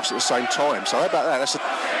podcast at the same time. So how about that?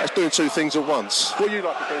 That's doing two things at once. What do you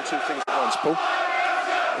like for doing two things at once, Paul?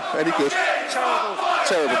 Any good?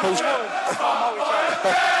 Terrible. Paul's...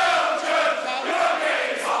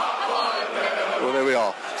 Well, we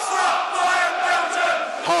are.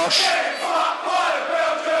 Harsh.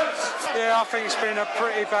 Yeah, I think it's been a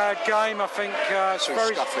pretty bad game. I think it's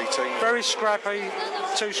very scuffly team. Very scrappy,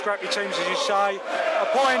 two scrappy teams, as you say. A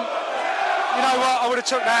point, you know what, I would have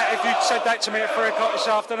took that if you'd said that to me at 3 o'clock this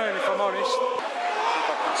afternoon, if I'm honest.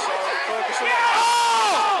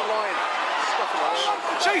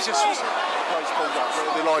 Jesus!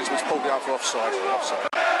 The linesman's pulled it up for offside.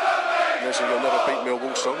 And there's a You'll Never Beat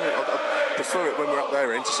Millwall song. I prefer it when we're up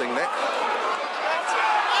there to sing that.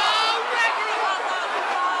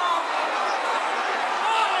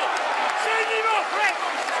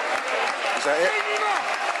 Is that it?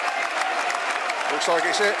 Looks like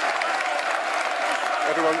it's it.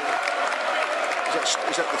 Everyone,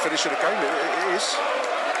 is that the finish of the game? It is.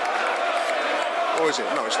 Or is it?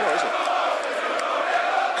 No, it's not, is it?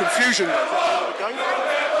 Confusion. Is that the end of the game?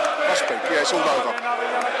 Must be. Yeah, it's all over.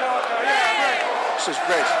 It says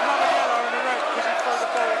red.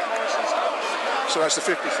 So that's the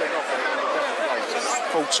 50th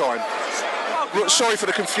off. Full time. Sorry for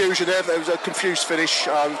the confusion there. There was a confused finish.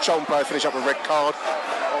 Charlton player finished up with a red card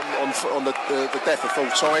on the death of full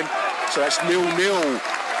time. So that's 0-0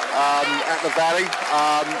 at the Valley.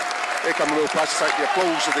 Here come the Real Plus to take the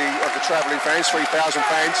applause of the travelling fans, 3,000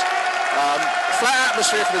 fans. Flat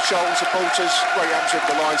atmosphere for the Charlton supporters, great atmosphere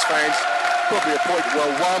for the Lions fans. Probably a point well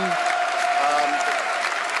won.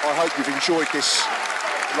 I hope you've enjoyed this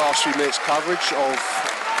last few minutes coverage of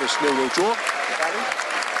this 0-0 draw.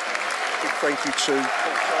 Big thank you to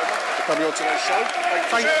for coming on today's show.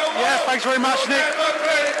 Thanks very much, Nick.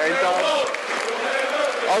 And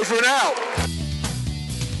over and out.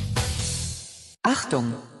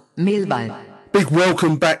 Achtung, Millwall. Big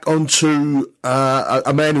welcome back onto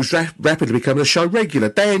a man who's rapidly becoming a show regular,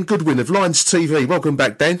 Dan Goodwin of Lions TV. Welcome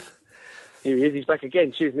back, Dan. Here he is, he's back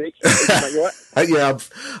again. Cheers, Nick. You right? Yeah,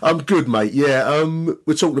 I'm good, mate. Yeah,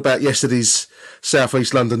 we're talking about yesterday's South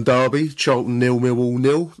East London derby, Charlton 0, Millwall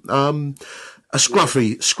 0. A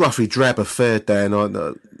scruffy drab affair,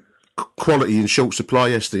 Dan. Quality in short supply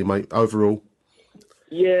yesterday, mate, overall.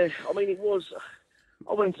 Yeah, I mean, it was...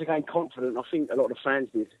 I went into the game confident. I think a lot of the fans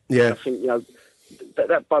did. Yeah. I think,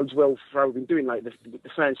 that bodes well for how we've been doing lately. The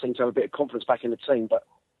fans seem to have a bit of confidence back in the team. But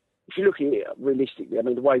if you look at it realistically, I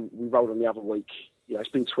mean, the way we rolled on the other week, it's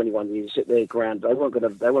been 21 years at their ground. They weren't going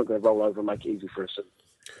to roll over and make it easy for us.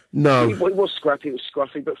 No. It was scrappy, it was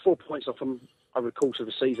scruffy, but 4 points off them over the course of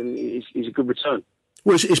the season is a good return.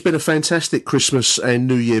 Well, it's been a fantastic Christmas and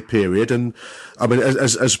New Year period. And, I mean,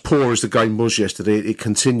 as poor as the game was yesterday, it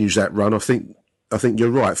continues that run. I think you're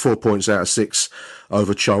right. 4 points out of 6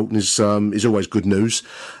 over Charlton is always good news.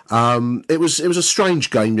 It was a strange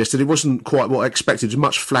game yesterday. It wasn't quite what I expected. It was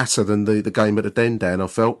much flatter than the game at the Den, Dan, I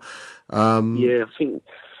felt. Yeah, I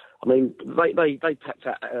mean, they packed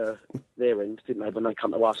out their end, didn't they? When they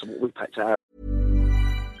come to us, we packed out.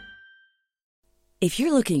 If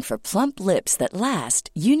you're looking for plump lips that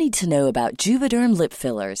last, you need to know about Juvederm lip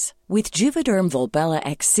fillers. With Juvederm Volbella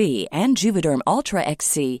XC and Juvederm Ultra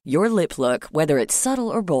XC, your lip look, whether it's subtle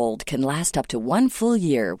or bold, can last up to 1 full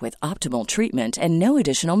year with optimal treatment and no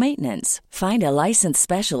additional maintenance. Find a licensed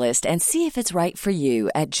specialist and see if it's right for you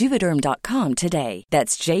at Juvederm.com today.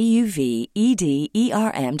 That's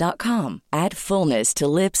JUVEDERM.com. Add fullness to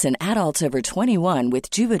lips in adults over 21 with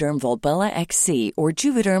Juvederm Volbella XC or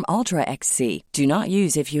Juvederm Ultra XC. Do not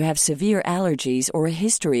use if you have severe allergies or a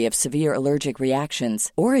history of severe allergic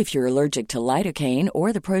reactions, or if you're allergic to lidocaine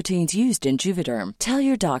or the proteins used in Juvederm. Tell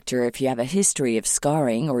your doctor if you have a history of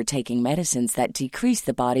scarring or taking medicines that decrease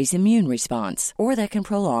the body's immune response or that can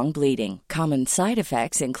prolong bleeding. Common side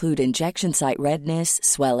effects include injection site redness,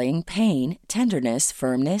 swelling, pain, tenderness,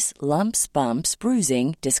 firmness, lumps, bumps,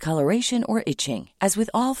 bruising, discoloration, or itching. As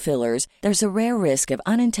with all fillers, there's a rare risk of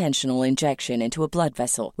unintentional injection into a blood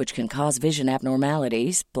vessel, which can cause vision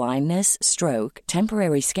abnormalities, blindness, stroke,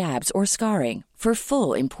 temporary scabs, or scarring. For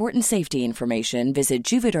full, important safety information, visit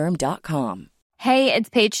Juvederm.com. Hey, it's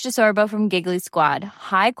Paige DeSorbo from Giggly Squad.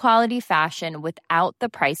 High quality fashion without the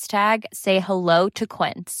price tag. Say hello to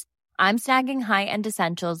Quince. I'm snagging high-end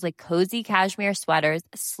essentials like cozy cashmere sweaters,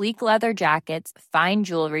 sleek leather jackets, fine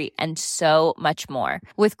jewelry, and so much more.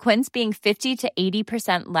 With Quince being 50 to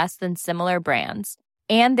 80% less than similar brands.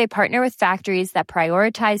 And they partner with factories that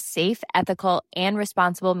prioritize safe, ethical, and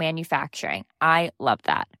responsible manufacturing. I love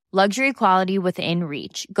that. Luxury quality within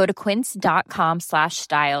reach. Go to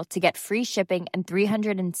quince.com/style to get free shipping and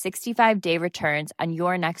 365-day returns on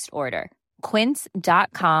your next order.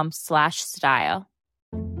 Quince.com/style.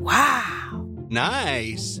 Wow.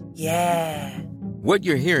 Nice. Yeah. What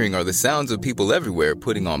you're hearing are the sounds of people everywhere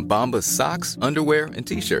putting on Bombas socks, underwear, and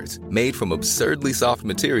T-shirts made from absurdly soft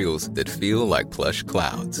materials that feel like plush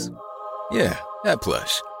clouds. Yeah, that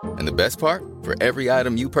plush. And the best part? For every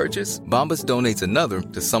item you purchase, Bombas donates another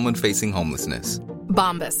to someone facing homelessness.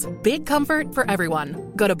 Bombas. Big comfort for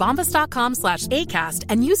everyone. Go to bombas.com/ACAST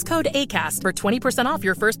and use code ACAST for 20% off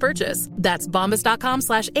your first purchase. That's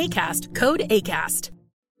bombas.com/ACAST. Code ACAST.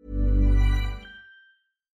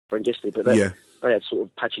 Yesterday, but they had sort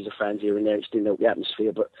of patches of fans here and there. It didn't help the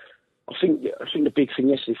atmosphere. But I think the big thing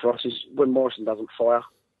yesterday for us is when Morrison doesn't fire.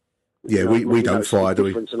 Yeah, we don't fire, do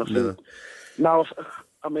we? No,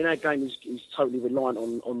 I mean our game is totally reliant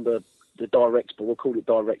on the direct ball. We'll call it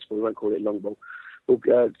direct ball. We won't call it long ball. We'll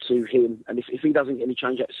go to him, and if he doesn't get any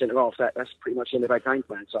change at the centre half, that's pretty much the end of our game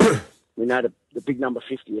plan. So we now the big number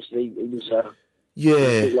 50 yesterday. He was. He was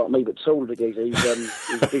a bit like me, but taller the geezer.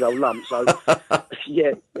 He's a big old lump. So,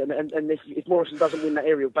 yeah, and if Morrison doesn't win that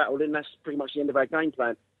aerial battle, then that's pretty much the end of our game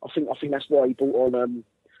plan. I think that's why he brought on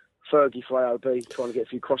Fergie for AOB, trying to get a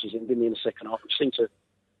few crosses in, didn't he, in the second half, which seemed to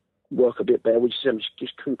work a bit better. We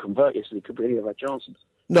just couldn't convert yesterday, could be any of our chances.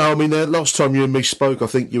 No, I mean, last time you and me spoke, I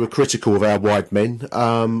think you were critical of our wide men.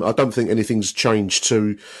 I don't think anything's changed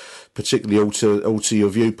to particularly alter your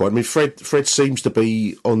viewpoint. I mean, Fred seems to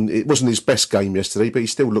be on. It wasn't his best game yesterday, but he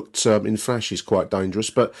still looked in flashes quite dangerous.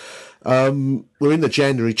 But we're in the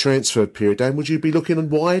January transfer period, Dan. Would you be looking on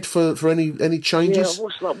wide for any changes?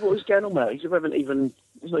 Yeah, what is going on there? There's not even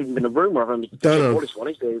been a rumour of him. This one,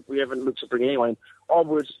 is there? We haven't looked to bring anyone in.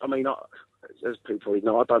 As people probably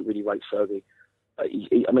know, I don't really rate Fergie.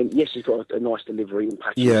 Yes, he's got a nice delivery and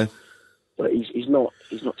package. Yeah. But he's not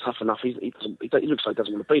tough enough. He looks like he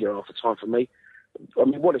doesn't want to be there half the time for me. I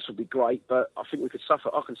mean, Wallace would be great, but I think we could suffer.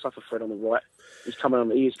 I can suffer Fred on the right. He's come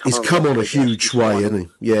on a huge way, hasn't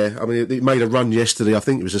he? Yeah. I mean, he made a run yesterday. I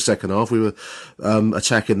think it was the second half. We were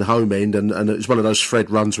attacking the home end, and it was one of those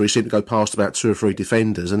Fred runs where he seemed to go past about 2 or 3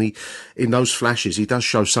 defenders, and in those flashes he does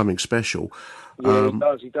show something special. Yeah,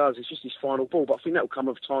 he does. It's just his final ball, but I think that will come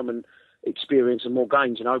with time and experience and more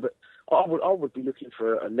games, you know. But I would be looking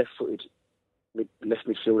for a left-footed left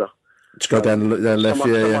midfielder to go down left.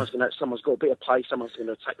 Someone's got a bit of pace. Someone's going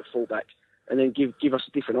to attack the fullback and then give us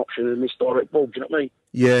a different option than this direct ball. Do you know what I mean?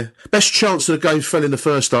 Yeah. Best chance of the game fell in the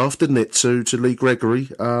first half, didn't it, to Lee Gregory?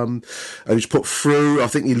 And he was put through. I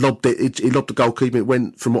think he lobbed it. He lobbed the goalkeeper. It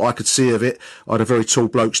went, from what I could see of it, I had a very tall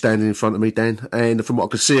bloke standing in front of me, Dan, and from what I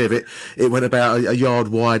could see of it, it went about a yard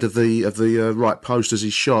wide of the right post as he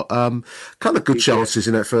shot. Couple of good chances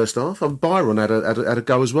in that first half. Byron had a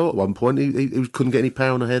go as well at one point. He couldn't get any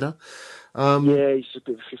power on a header. Yeah, he's a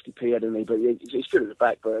bit of a 50p head, isn't he? But he's good at the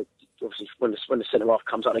back. But obviously, when the centre half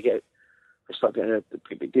comes out, they start getting a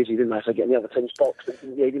bit dizzy, didn't they? If they get in the other team's box, he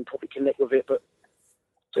didn't probably connect with it. But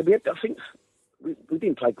so I think we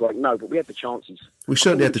didn't play great, no, but we had the chances. We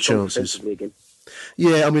certainly had the chances.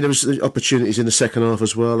 Yeah, I mean, there was opportunities in the second half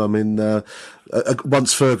as well. I mean,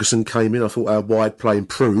 once Ferguson came in, I thought our wide play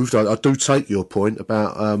improved. I do take your point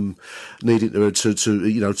about needing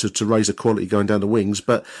to raise the quality going down the wings,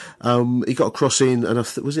 but he got a cross in, and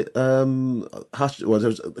was it there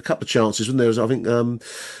was a couple of chances, wasn't there? I think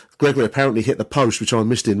Gregory apparently hit the post, which I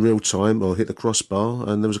missed in real time, or hit the crossbar,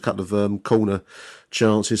 and there was a couple of corner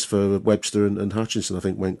chances for Webster and Hutchinson, I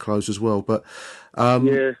think, went close as well. But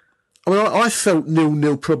yeah. I mean, I felt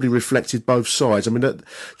 0-0 probably reflected both sides. I mean,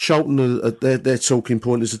 Charlton, their talking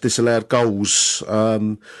point is the disallowed goals,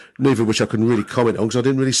 neither of which I can really comment on because I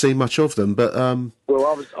didn't really see much of them. But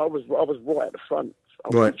well, I was right at the front. I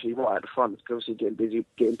was actually right at the front because I was getting busy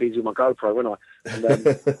with my GoPro, wasn't I? And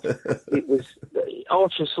it was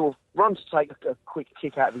Archer sort of run to take a quick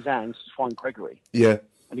kick out of his hands to find Gregory. Yeah,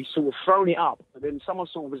 and he sort of thrown it up, but then someone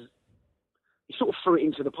sort of threw it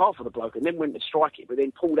into the path of the bloke and then went to strike it, but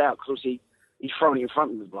then pulled out because obviously he's thrown it in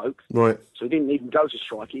front of the bloke. Right. So he didn't even go to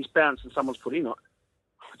strike it. He's bounced and someone's put in it.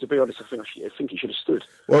 To be honest, I think he should have stood.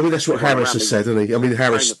 Well, I mean, that's what Harris has said, hasn't he? I mean,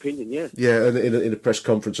 Harris. Same opinion, yeah. Yeah, and in a press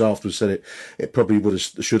conference afterwards said it probably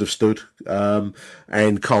should have stood.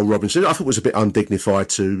 And Carl Robinson, I thought was a bit undignified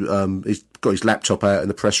to. He's got his laptop out in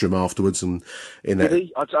the press room afterwards, and in that.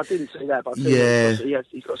 I didn't see that, but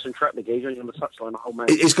he's got some trap he's only on the touchline the whole match.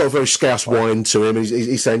 He's got a very scouse whine to him.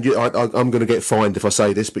 He's saying, I'm going to get fined if I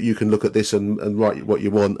say this, but you can look at this and write what you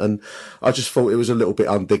want. And I just thought it was a little bit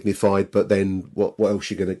undignified. But then, what else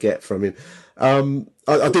are you going to get from him?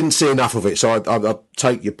 I didn't see enough of it, so I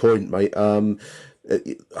take your point, mate.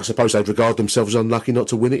 I suppose they'd regard themselves unlucky not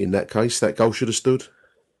to win it in that case. That goal should have stood.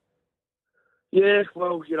 Yeah,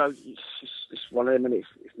 well, it's one of them, and if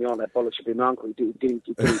my aunt had bollocks with my uncle. He didn't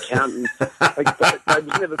count. And they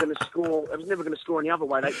was never going to score. They was never going to score any other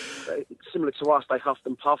way. They, similar to us, they huffed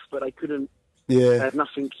and puffed, but they couldn't. Yeah. They had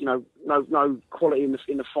nothing. No quality in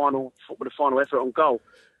the final effort on goal.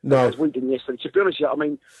 No, as we did yesterday. To be honest, I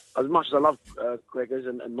mean, as much as I love Gregors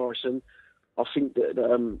and Morrison, I think that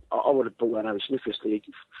I would have brought Harry Smith yesterday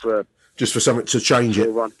just for something to change it.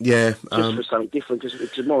 Run. Yeah, just for something different,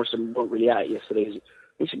 because Morrison wasn't really at it yesterday.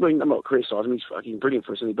 I'm not criticising him; he's fucking brilliant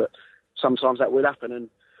for us, isn't he? But sometimes that will happen, and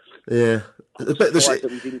yeah, but that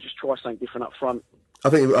we didn't just try something different up front. I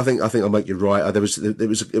think I'll make you right. There was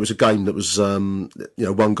a game that was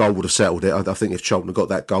one goal would have settled it. I think if Charlton had got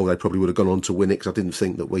that goal, they probably would have gone on to win it, because I didn't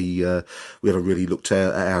think that we ever really looked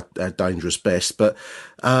at our dangerous best. But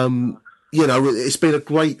it's been a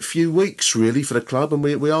great few weeks really for the club, and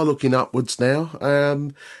we are looking upwards now.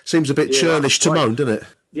 Seems a bit churlish to moan, doesn't it?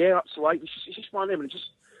 Yeah, up to 8. It's just one of them. And just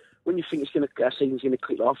when you think our season's going to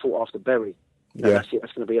click, like I thought after Bury, that's it.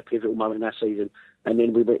 That's going to be a pivotal moment in our season. And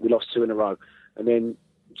then we lost 2 in a row. And then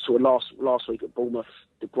sort of last week at Bournemouth,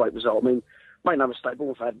 the great result. I mean, make no mistake,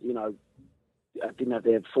 Bournemouth had, didn't have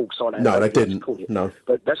their full side. No, they didn't. No.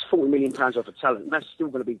 But that's £40 million worth of talent, and that's still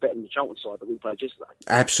going to be better than the Charlton side that we played yesterday.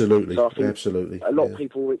 Absolutely. So I think absolutely. A lot of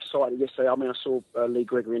people were excited yesterday. I mean, I saw Lee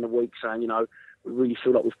Gregory in the week saying, we really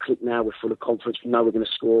feel like we've clicked now, we're full of confidence, we know we're going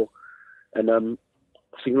to score. And I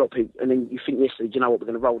think a lot of people, and then you think yesterday, we're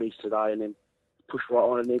going to roll these today, and then push right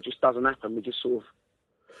on, and it just doesn't happen. We just sort of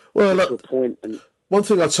get to a point. And one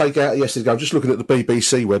thing I take out of yesterday's game, I'm just looking at the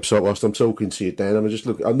BBC website whilst I'm talking to you, Dan.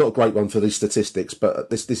 I'm not a great one for these statistics, but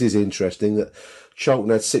this is interesting that Charlton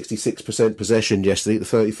had 66% possession yesterday to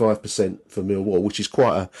 35% for Millwall, which is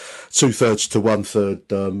quite a 2/3 to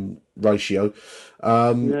 1/3 ratio.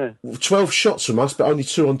 12 shots from us, but only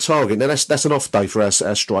 2 on target. Now that's an off day for our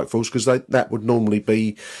strike force, because that would normally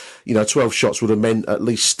be, 12 shots would have meant at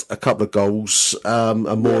least a couple of goals and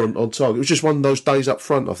more on target. It was just one of those days up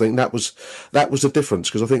front. I think that was the difference,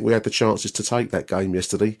 because I think we had the chances to take that game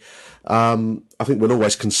yesterday. I think we'll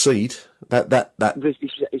always concede. That's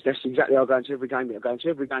exactly how I go into every game. I go into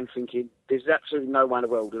every game thinking there's absolutely no way in the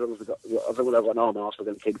world, as long as we've got an arm arse, we're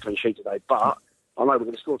going to keep a clean sheet today. But I know we're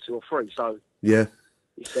going to score 2 or 3, so yeah,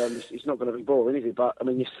 it's not going to be boring, is it? But I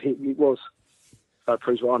mean, yes, it was. So it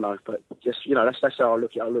proves what I know. But just that's how I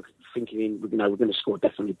look at it. I look thinking, we're going to score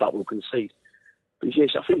definitely, but we'll concede. But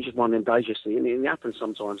yes, I think it's just one of them days yesterday, and it happens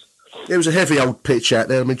sometimes. It was a heavy old pitch out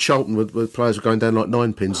there. I mean, Charlton with players were going down like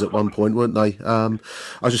 9 pins at one point, weren't they?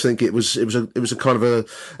 I just think it was a kind of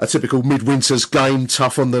a typical midwinter's game,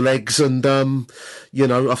 tough on the legs, and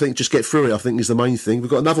I think just get through it, I think, is the main thing.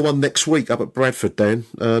 We've got another one next week up at Bradford, Dan.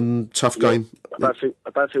 Tough game. I don't think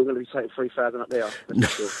we're going to be taking 3,000 up there.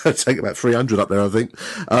 Take about 300 up there, I think.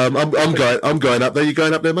 I'm going up there. You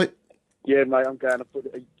going up there, mate? Yeah, mate, I'm going to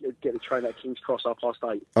get the train at King's Cross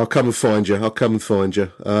 8:30. I'll come and find you. You on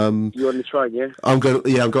the train, yeah? I've got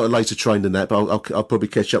a later train than that, but I'll probably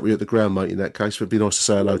catch up with you at the ground, mate, in that case. It'd be nice to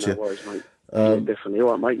say hello to you. No worries, mate. Definitely.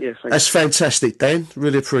 All right, mate. Yeah, thanks. That's fantastic, Dan.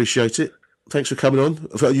 Really appreciate it. Thanks for coming on.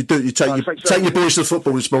 You take your boys to the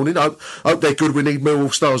football this morning. I hope they're good. We need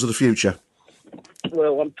Millwall stars of the future.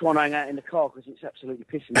 Well, I'm trying to hang out in the car because it's absolutely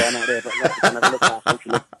pissing down out there, but let's have a look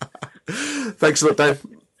at it. Thanks a lot, Dave.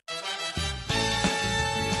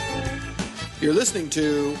 You're listening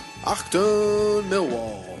to Achtung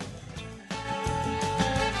Millwall.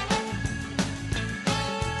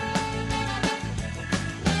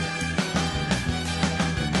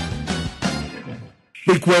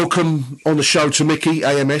 Big welcome on the show to Mickey,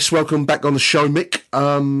 AMS. Welcome back on the show, Mick.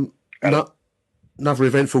 Another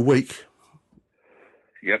eventful week.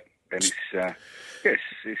 Yep, and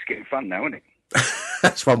it's getting fun now, isn't it?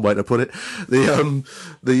 That's one way to put it.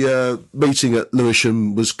 The meeting at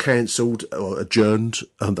Lewisham was cancelled or adjourned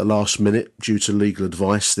at the last minute due to legal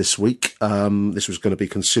advice this week. This was going to be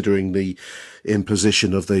considering the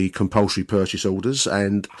imposition of the compulsory purchase orders,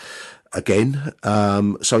 and again,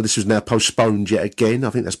 so this is now postponed yet again. I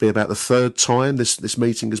think that's been about the 3rd time this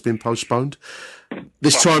meeting has been postponed.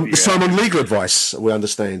 This time on legal advice, we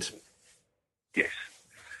understand. Yes.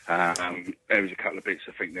 There was a couple of bits.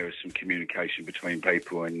 I think there was some communication between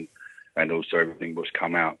people and also everything that's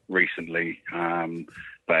come out recently. They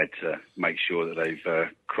had to make sure that they've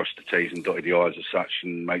crossed the T's and dotted the I's as such,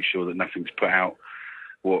 and make sure that nothing's put out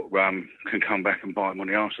what can come back and bite them on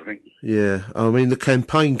the arse, I think. Yeah, I mean, the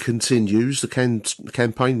campaign continues. The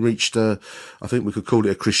campaign reached, I think we could call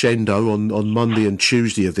it a crescendo on Monday and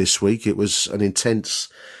Tuesday of this week. It was an intense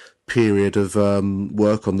period of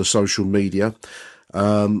work on the social media.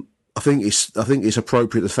 I think it's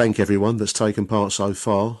appropriate to thank everyone that's taken part so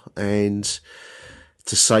far, and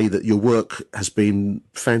to say that your work has been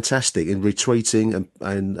fantastic in retweeting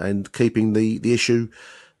and keeping the issue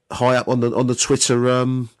high up on the Twitter,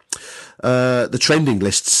 the trending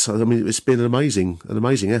lists. I mean, it's been an amazing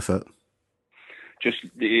effort. Just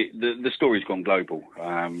the story's gone global.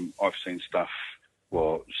 I've seen stuff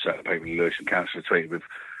certain people in Lewisham Council tweeted with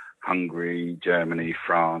Hungary, Germany,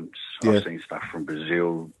 France. Yeah. I've seen stuff from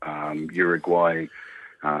Brazil, Uruguay,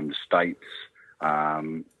 the States.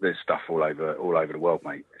 There's stuff all over the world,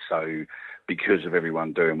 mate. So because of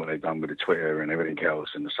everyone doing what they've done with the Twitter and everything else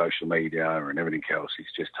and the social media and everything else,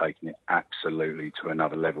 it's just taking it absolutely to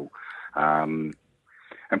another level. And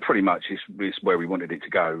pretty much it's where we wanted it to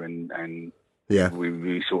go. And yeah,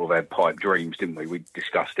 we sort of had pipe dreams, didn't we? We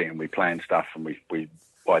discussed it and we planned stuff and we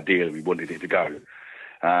ideally we wanted it to go.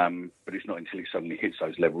 But it's not until it suddenly hits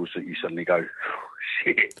those levels that you suddenly go, oh,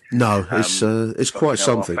 shit. No, it's quite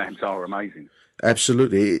something. Our fans are amazing.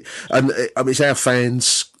 Absolutely. And I mean, it's our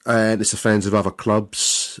fans and it's the fans of other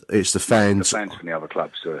clubs. It's the fans. The fans from the other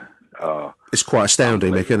clubs are it's quite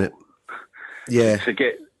astounding, Mick, isn't it? Yeah.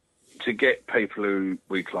 To get people who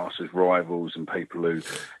we class as rivals and people who,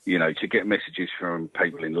 to get messages from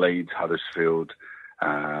people in Leeds, Huddersfield,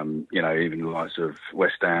 even the likes of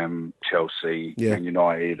West Ham, Chelsea, Man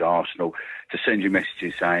United, Arsenal, to send you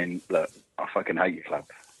messages saying, look, I fucking hate your club,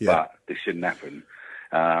 but this shouldn't happen.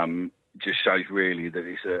 Just shows really that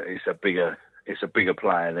it's a bigger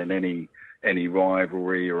player than any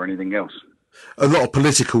rivalry or anything else. A lot of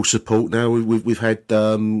political support now. We've had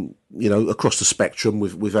across the spectrum.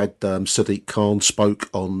 We've had Sadiq Khan spoke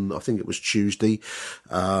on, I think it was Tuesday,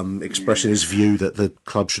 expressing his view that the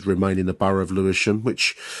club should remain in the borough of Lewisham,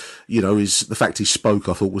 which is the fact he spoke.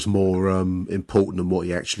 I thought was more important than what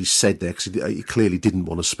he actually said there, because he clearly didn't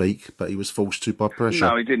want to speak, but he was forced to by pressure.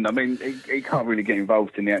 No, he didn't. I mean, he can't really get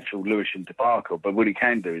involved in the actual Lewisham debacle, but what he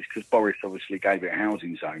can do is, because Boris obviously gave it a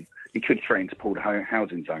housing zone, he could threaten to pull the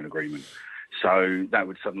housing zone agreement. So that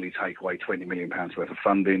would suddenly take away £20 million worth of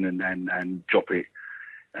funding and drop it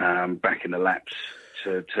back in the laps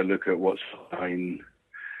to look at what's. I mean,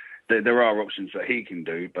 there are options that he can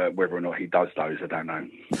do, but whether or not he does those, I don't know.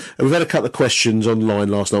 And we've had a couple of questions online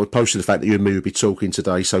last night. We posted the fact that you and me would be talking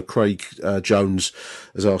today. So Craig Jones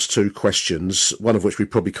has asked 2 questions, one of which we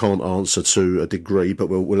probably can't answer to a degree, but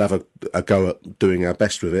we'll have a go at doing our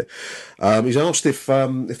best with it. He's asked if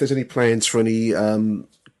there's any plans for any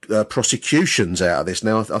prosecutions out of this.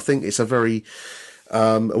 Now, I think it's a very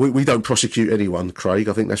we don't prosecute anyone, Craig.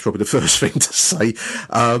 I think that's probably the first thing to say.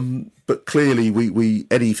 But clearly, we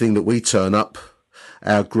anything that we turn up,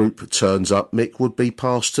 our group turns up, Mick, would be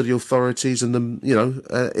passed to the authorities, and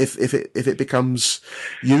if it becomes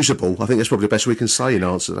usable, I think that's probably the best we can say in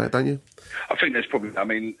answer to that, don't you? I think there's probably. I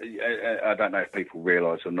mean, I don't know if people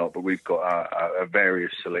realise or not, but we've got a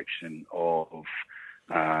various selection of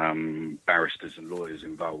barristers and lawyers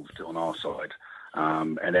involved on our side,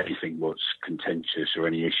 and anything what's contentious or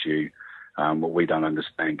any issue what we don't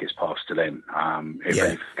understand gets passed to them. If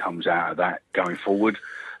anything comes out of that going forward,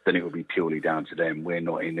 then it will be purely down to them. We're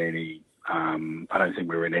not in any I don't think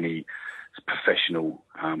we're in any professional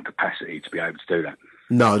capacity to be able to do that.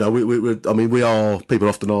 No, we are. People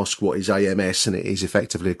often ask what is AMS, and it is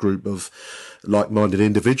effectively a group of like-minded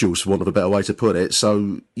individuals, for want of a better way to put it.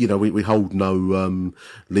 So, we hold no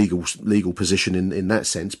legal position in that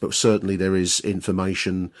sense, but certainly there is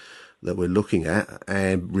information that we're looking at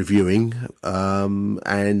and reviewing,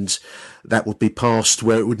 and that would be passed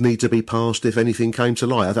where it would need to be passed if anything came to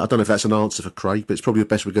light. I don't know if that's an answer for Craig, but it's probably the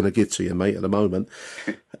best we're going to give to you, mate, at the moment.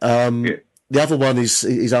 The other one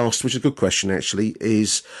is asked, which is a good question actually,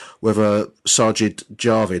 is whether Sajid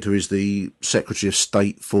Javid, who is the Secretary of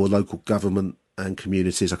State for Local Government and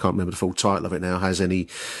Communities, I can't remember the full title of it now, has any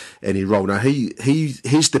role. Now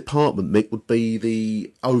his department, Mick, would be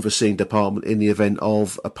the overseeing department in the event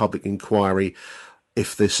of a public inquiry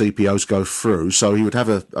if the CPOs go through. So he would have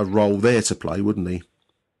a role there to play, wouldn't he?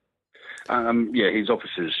 His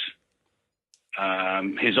officers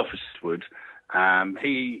would.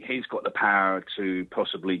 He's got the power to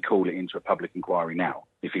possibly call it into a public inquiry now,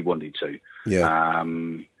 if he wanted to. Yeah.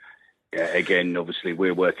 Again, obviously,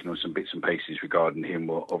 we're working on some bits and pieces regarding him.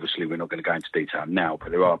 Well, obviously, we're not going to go into detail now,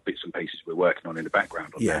 but there are bits and pieces we're working on in the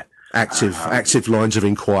background on that. Active lines of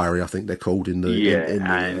inquiry, I think they're called in the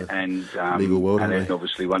legal world. And then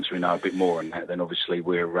obviously, once we know a bit more on that, then obviously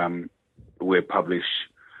we'll publish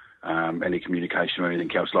any communication or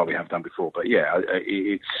anything else like we have done before. But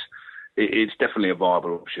it's definitely a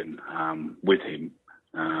viable option with him.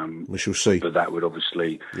 We shall see. But that would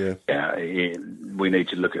obviously, we need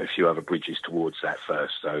to look at a few other bridges towards that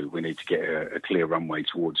first. So we need to get a clear runway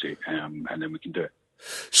towards it, and then we can do it.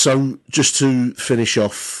 So just to finish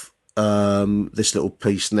off this little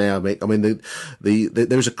piece now, Mick, I mean,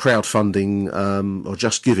 there is a crowdfunding or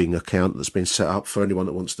Just Giving account that's been set up for anyone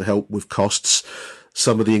that wants to help with costs.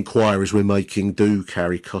 Some of the inquiries we're making do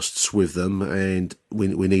carry costs with them, and we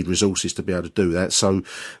need resources to be able to do that. So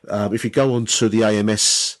if you go on to the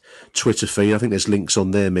AMS Twitter feed, I think there's links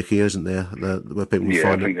on there, Mickey, isn't there? Where people can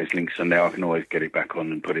find I think there's links on there. I can always get it back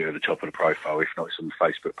on and put it at the top of the profile. If not, it's on the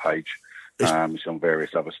Facebook page. It's on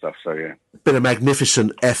various other stuff. So yeah, been a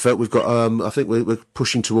magnificent effort. We've got, I think we're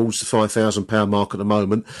pushing towards the £5,000 mark at the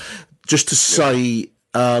moment. Just to say,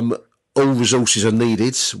 all resources are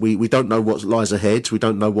needed. We don't know what lies ahead. We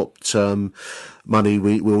don't know what money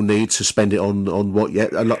we will need to spend it on what yet.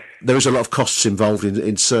 There is a lot of costs involved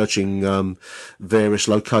in searching various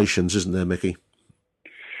locations, isn't there, Mickey?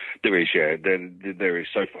 There is, yeah. There is.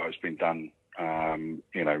 So far, it's been done,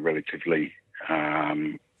 relatively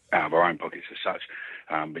out of our own pockets as such.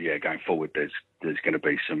 But yeah, going forward, there's going to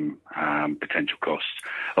be some potential costs.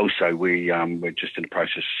 Also, we're just in the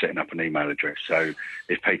process of setting up an email address. So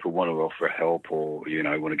if people want to offer help or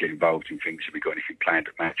want to get involved in things, if we've got anything planned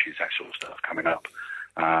at matches, that sort of stuff coming up,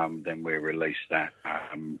 then we'll release that.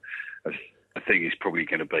 I think it's probably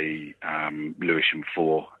going to be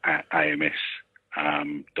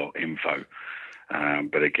lewisham4@ams.info.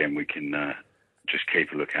 But again, we can just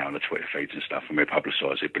keep a lookout on the Twitter feeds and stuff, and we'll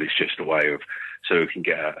publicise it. But it's just a way of so we can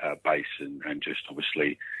get a base and just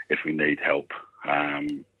obviously if we need help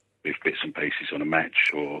with bits and pieces on a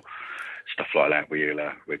match or stuff like that, we'll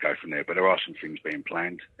go from there. But there are some things being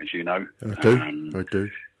planned, as you know. I do.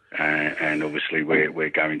 And obviously we're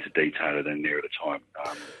going to detail it nearer the time.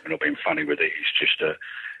 We're not being funny with it. It's just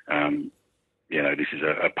this is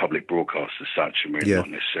a public broadcast as such, and we're not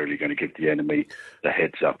necessarily going to give the enemy the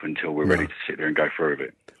heads up until we're ready to sit there and go through with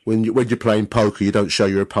it. When you're playing poker, you don't show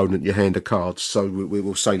your opponent your hand of cards, so we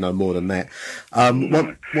will say no more than that.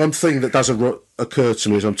 One thing that does occur to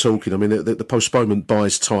me as I'm talking, I mean, the postponement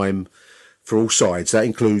buys time for all sides. That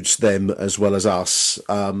includes them as well as us.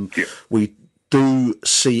 We do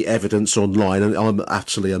see evidence online, and I'm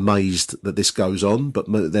absolutely amazed that this goes on, but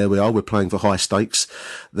there we are, we're playing for high stakes.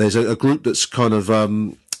 There's a group that's kind of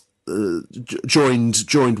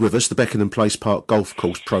joined with us, the Beckenham Place Park Golf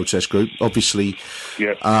Course protest group. Obviously,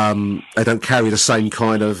 they don't carry the same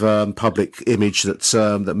kind of public image that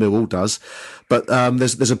Millwall does. But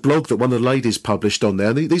there's a blog that one of the ladies published on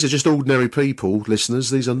there. These are just ordinary people, listeners.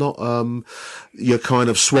 These are not your kind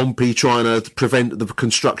of swampy trying to prevent the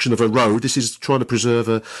construction of a road. This is trying to preserve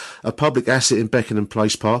a public asset in Beckenham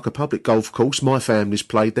Place Park, a public golf course. My family's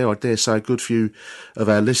played there. I dare say a good few of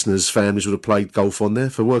our listeners' families would have played golf on there.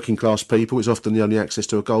 For working class people, it's often the only access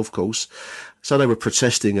to a golf course. So they were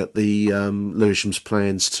protesting at the Lewisham's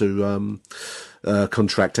plans to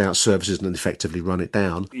contract out services and effectively run it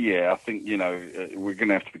down. Yeah, I think, we're going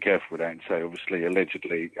to have to be careful with that and say, obviously,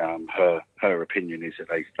 allegedly, her opinion is that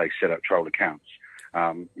they set up troll accounts.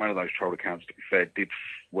 One of those troll accounts, to be fair,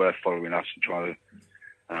 were following us and trying to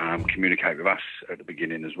communicate with us at the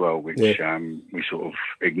beginning as well, which we sort of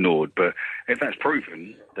ignored. But if that's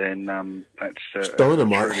proven, then that's a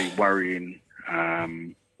really worrying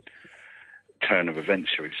turn of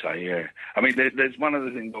events, shall we say, yeah. I mean, there's one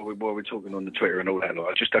other thing while we're talking on the Twitter and all that,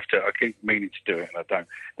 I keep meaning to do it and I don't.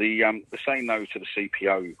 The say no to the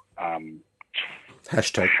CPO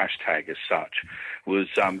hashtag as such was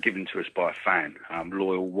given to us by a fan,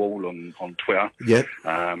 Loyal Wall on Twitter. Yep.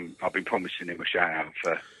 I've been promising him a shout out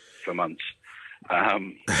for months.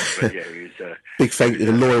 But yeah, he's big thank you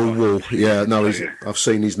to Loyal Wall. Yeah, no, I've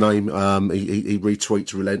seen his name. He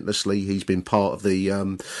retweets relentlessly. He's been part of the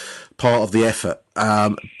effort.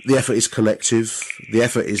 The effort is collective. The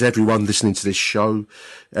effort is everyone listening to this show,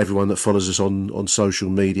 everyone that follows us on social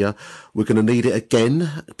media. We're going to need it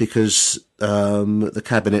again because the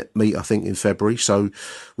cabinet meet, I think, in February. So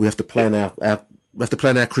we have to plan our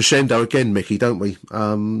crescendo again, Mickey, don't we?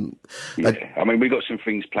 I mean, we've got some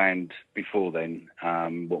things planned before then,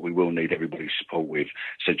 what we will need everybody's support with.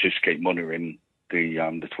 So just keep monitoring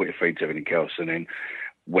the Twitter feeds, everything else, and then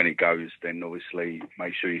when it goes, then obviously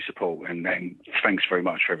make sure you support. And then thanks very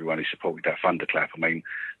much for everyone who supported that Thunderclap. I mean,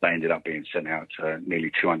 they ended up being sent out to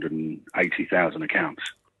nearly 280,000 accounts.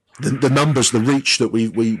 The numbers, the reach that we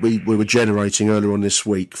were generating earlier on this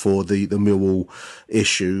week for the Millwall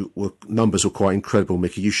issue, numbers were quite incredible,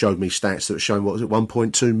 Mickey. You showed me stats that were showing, what was it,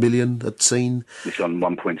 1.2 million had seen? It's on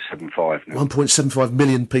 1.75 now. 1.75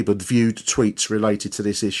 million people had viewed tweets related to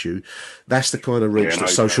this issue. That's the kind of reach that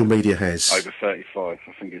social media has. I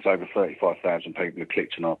think it's over 35,000 people who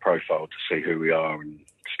clicked on our profile to see who we are and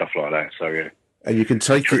stuff like that. So, yeah. And you can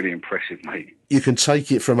take truly impressive, mate. You can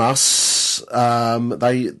take it from us.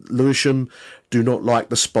 Lewisham do not like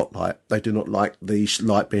the spotlight. They do not like the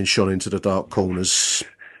light being shone into the dark corners.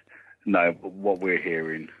 No, what we're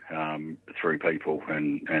hearing through people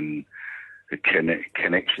and the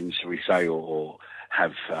connections, shall we say, or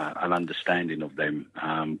have an understanding of them,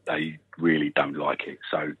 they really don't like it.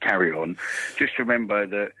 So carry on. Just remember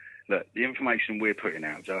that the information we're putting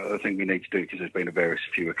out, I think we need to do, because there's been a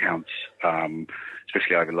few accounts,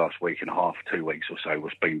 especially over the last week and a half, 2 weeks or so,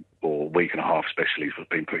 or week and a half especially, has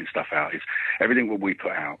been putting stuff out. Is everything that we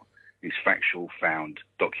put out is factual, found,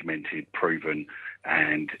 documented, proven,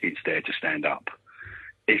 and it's there to stand up.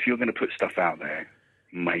 If you're going to put stuff out there,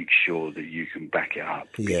 make sure that you can back it up.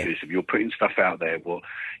 Yeah. Because if you're putting stuff out there, well,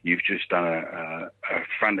 you've just done a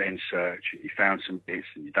front-end search, you found some bits,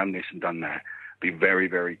 and you've done this and done that, be very,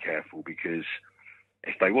 very careful, because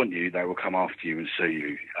if they want you, they will come after you and sue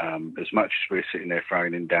you. As much as we're sitting there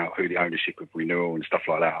throwing in doubt who the ownership of Renewal and stuff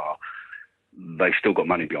like that are, they've still got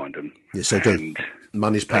money behind them. Yes, they do.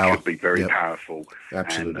 Money's power. They could be very powerful.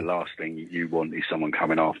 Absolutely. And the last thing you want is someone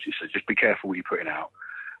coming after you. So just be careful what you're putting out.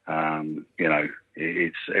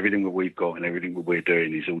 It's everything that we've got and everything that we're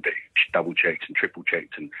doing is all double checked and triple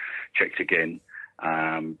checked and checked again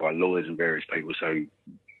by lawyers and various people. So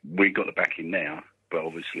we've got the backing now, but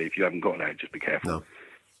obviously if you haven't got that, just be careful. No.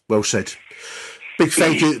 Well said. Big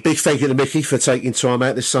thank you to Mickey for taking time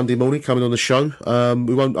out this Sunday morning, coming on the show.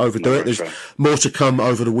 We won't overdo it. There's more to come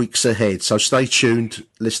over the weeks ahead, so stay tuned,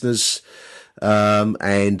 listeners,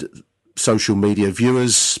 and social media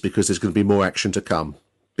viewers, because there's going to be more action to come.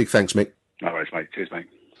 Big thanks, Mick. No worries, mate. Cheers, mate.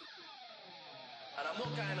 And I'm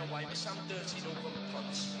not going away with some dirty Northern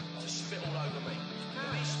punts to spit all over me.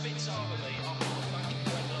 When he spits over me, I'll put a fucking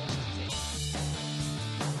great nasty thing.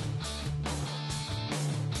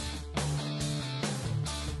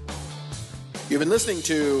 You've been listening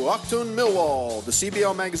to Achtung Millwall, the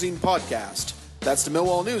CBL Magazine podcast. That's the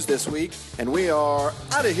Millwall news this week, and we are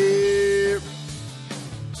out of here.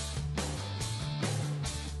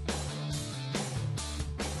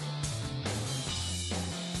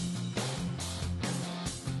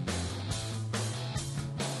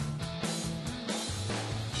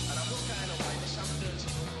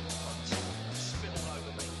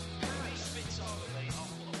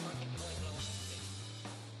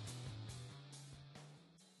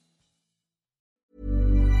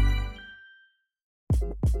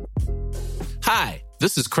 Hi,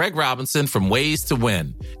 this is Craig Robinson from Ways to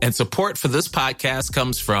Win, and support for this podcast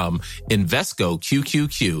comes from Invesco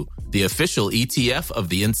QQQ, the official ETF of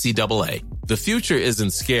the NCAA. The future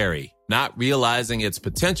isn't scary. Not realizing its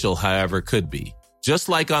potential, however, could be. Just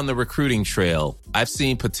like on the recruiting trail, I've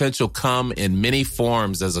seen potential come in many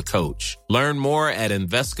forms as a coach. Learn more at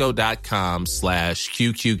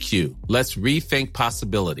Invesco.com/QQQ. Let's rethink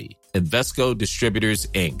possibility. Invesco Distributors,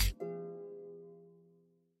 Inc.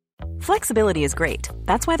 Flexibility is great.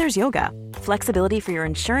 That's why there's yoga. Flexibility for your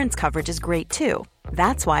insurance coverage is great too.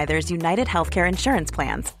 That's why there's United Healthcare Insurance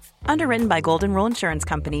Plans. Underwritten by Golden Rule Insurance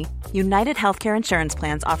Company, United Healthcare Insurance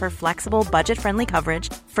Plans offer flexible, budget-friendly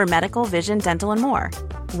coverage for medical, vision, dental, and more.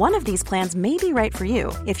 One of these plans may be right for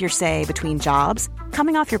you if you're, say, between jobs,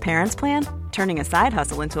 coming off your parents' plan, turning a side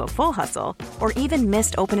hustle into a full hustle, or even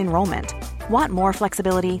missed open enrollment. Want more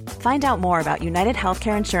flexibility? Find out more about United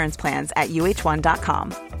Healthcare Insurance Plans at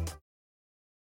UH1.com.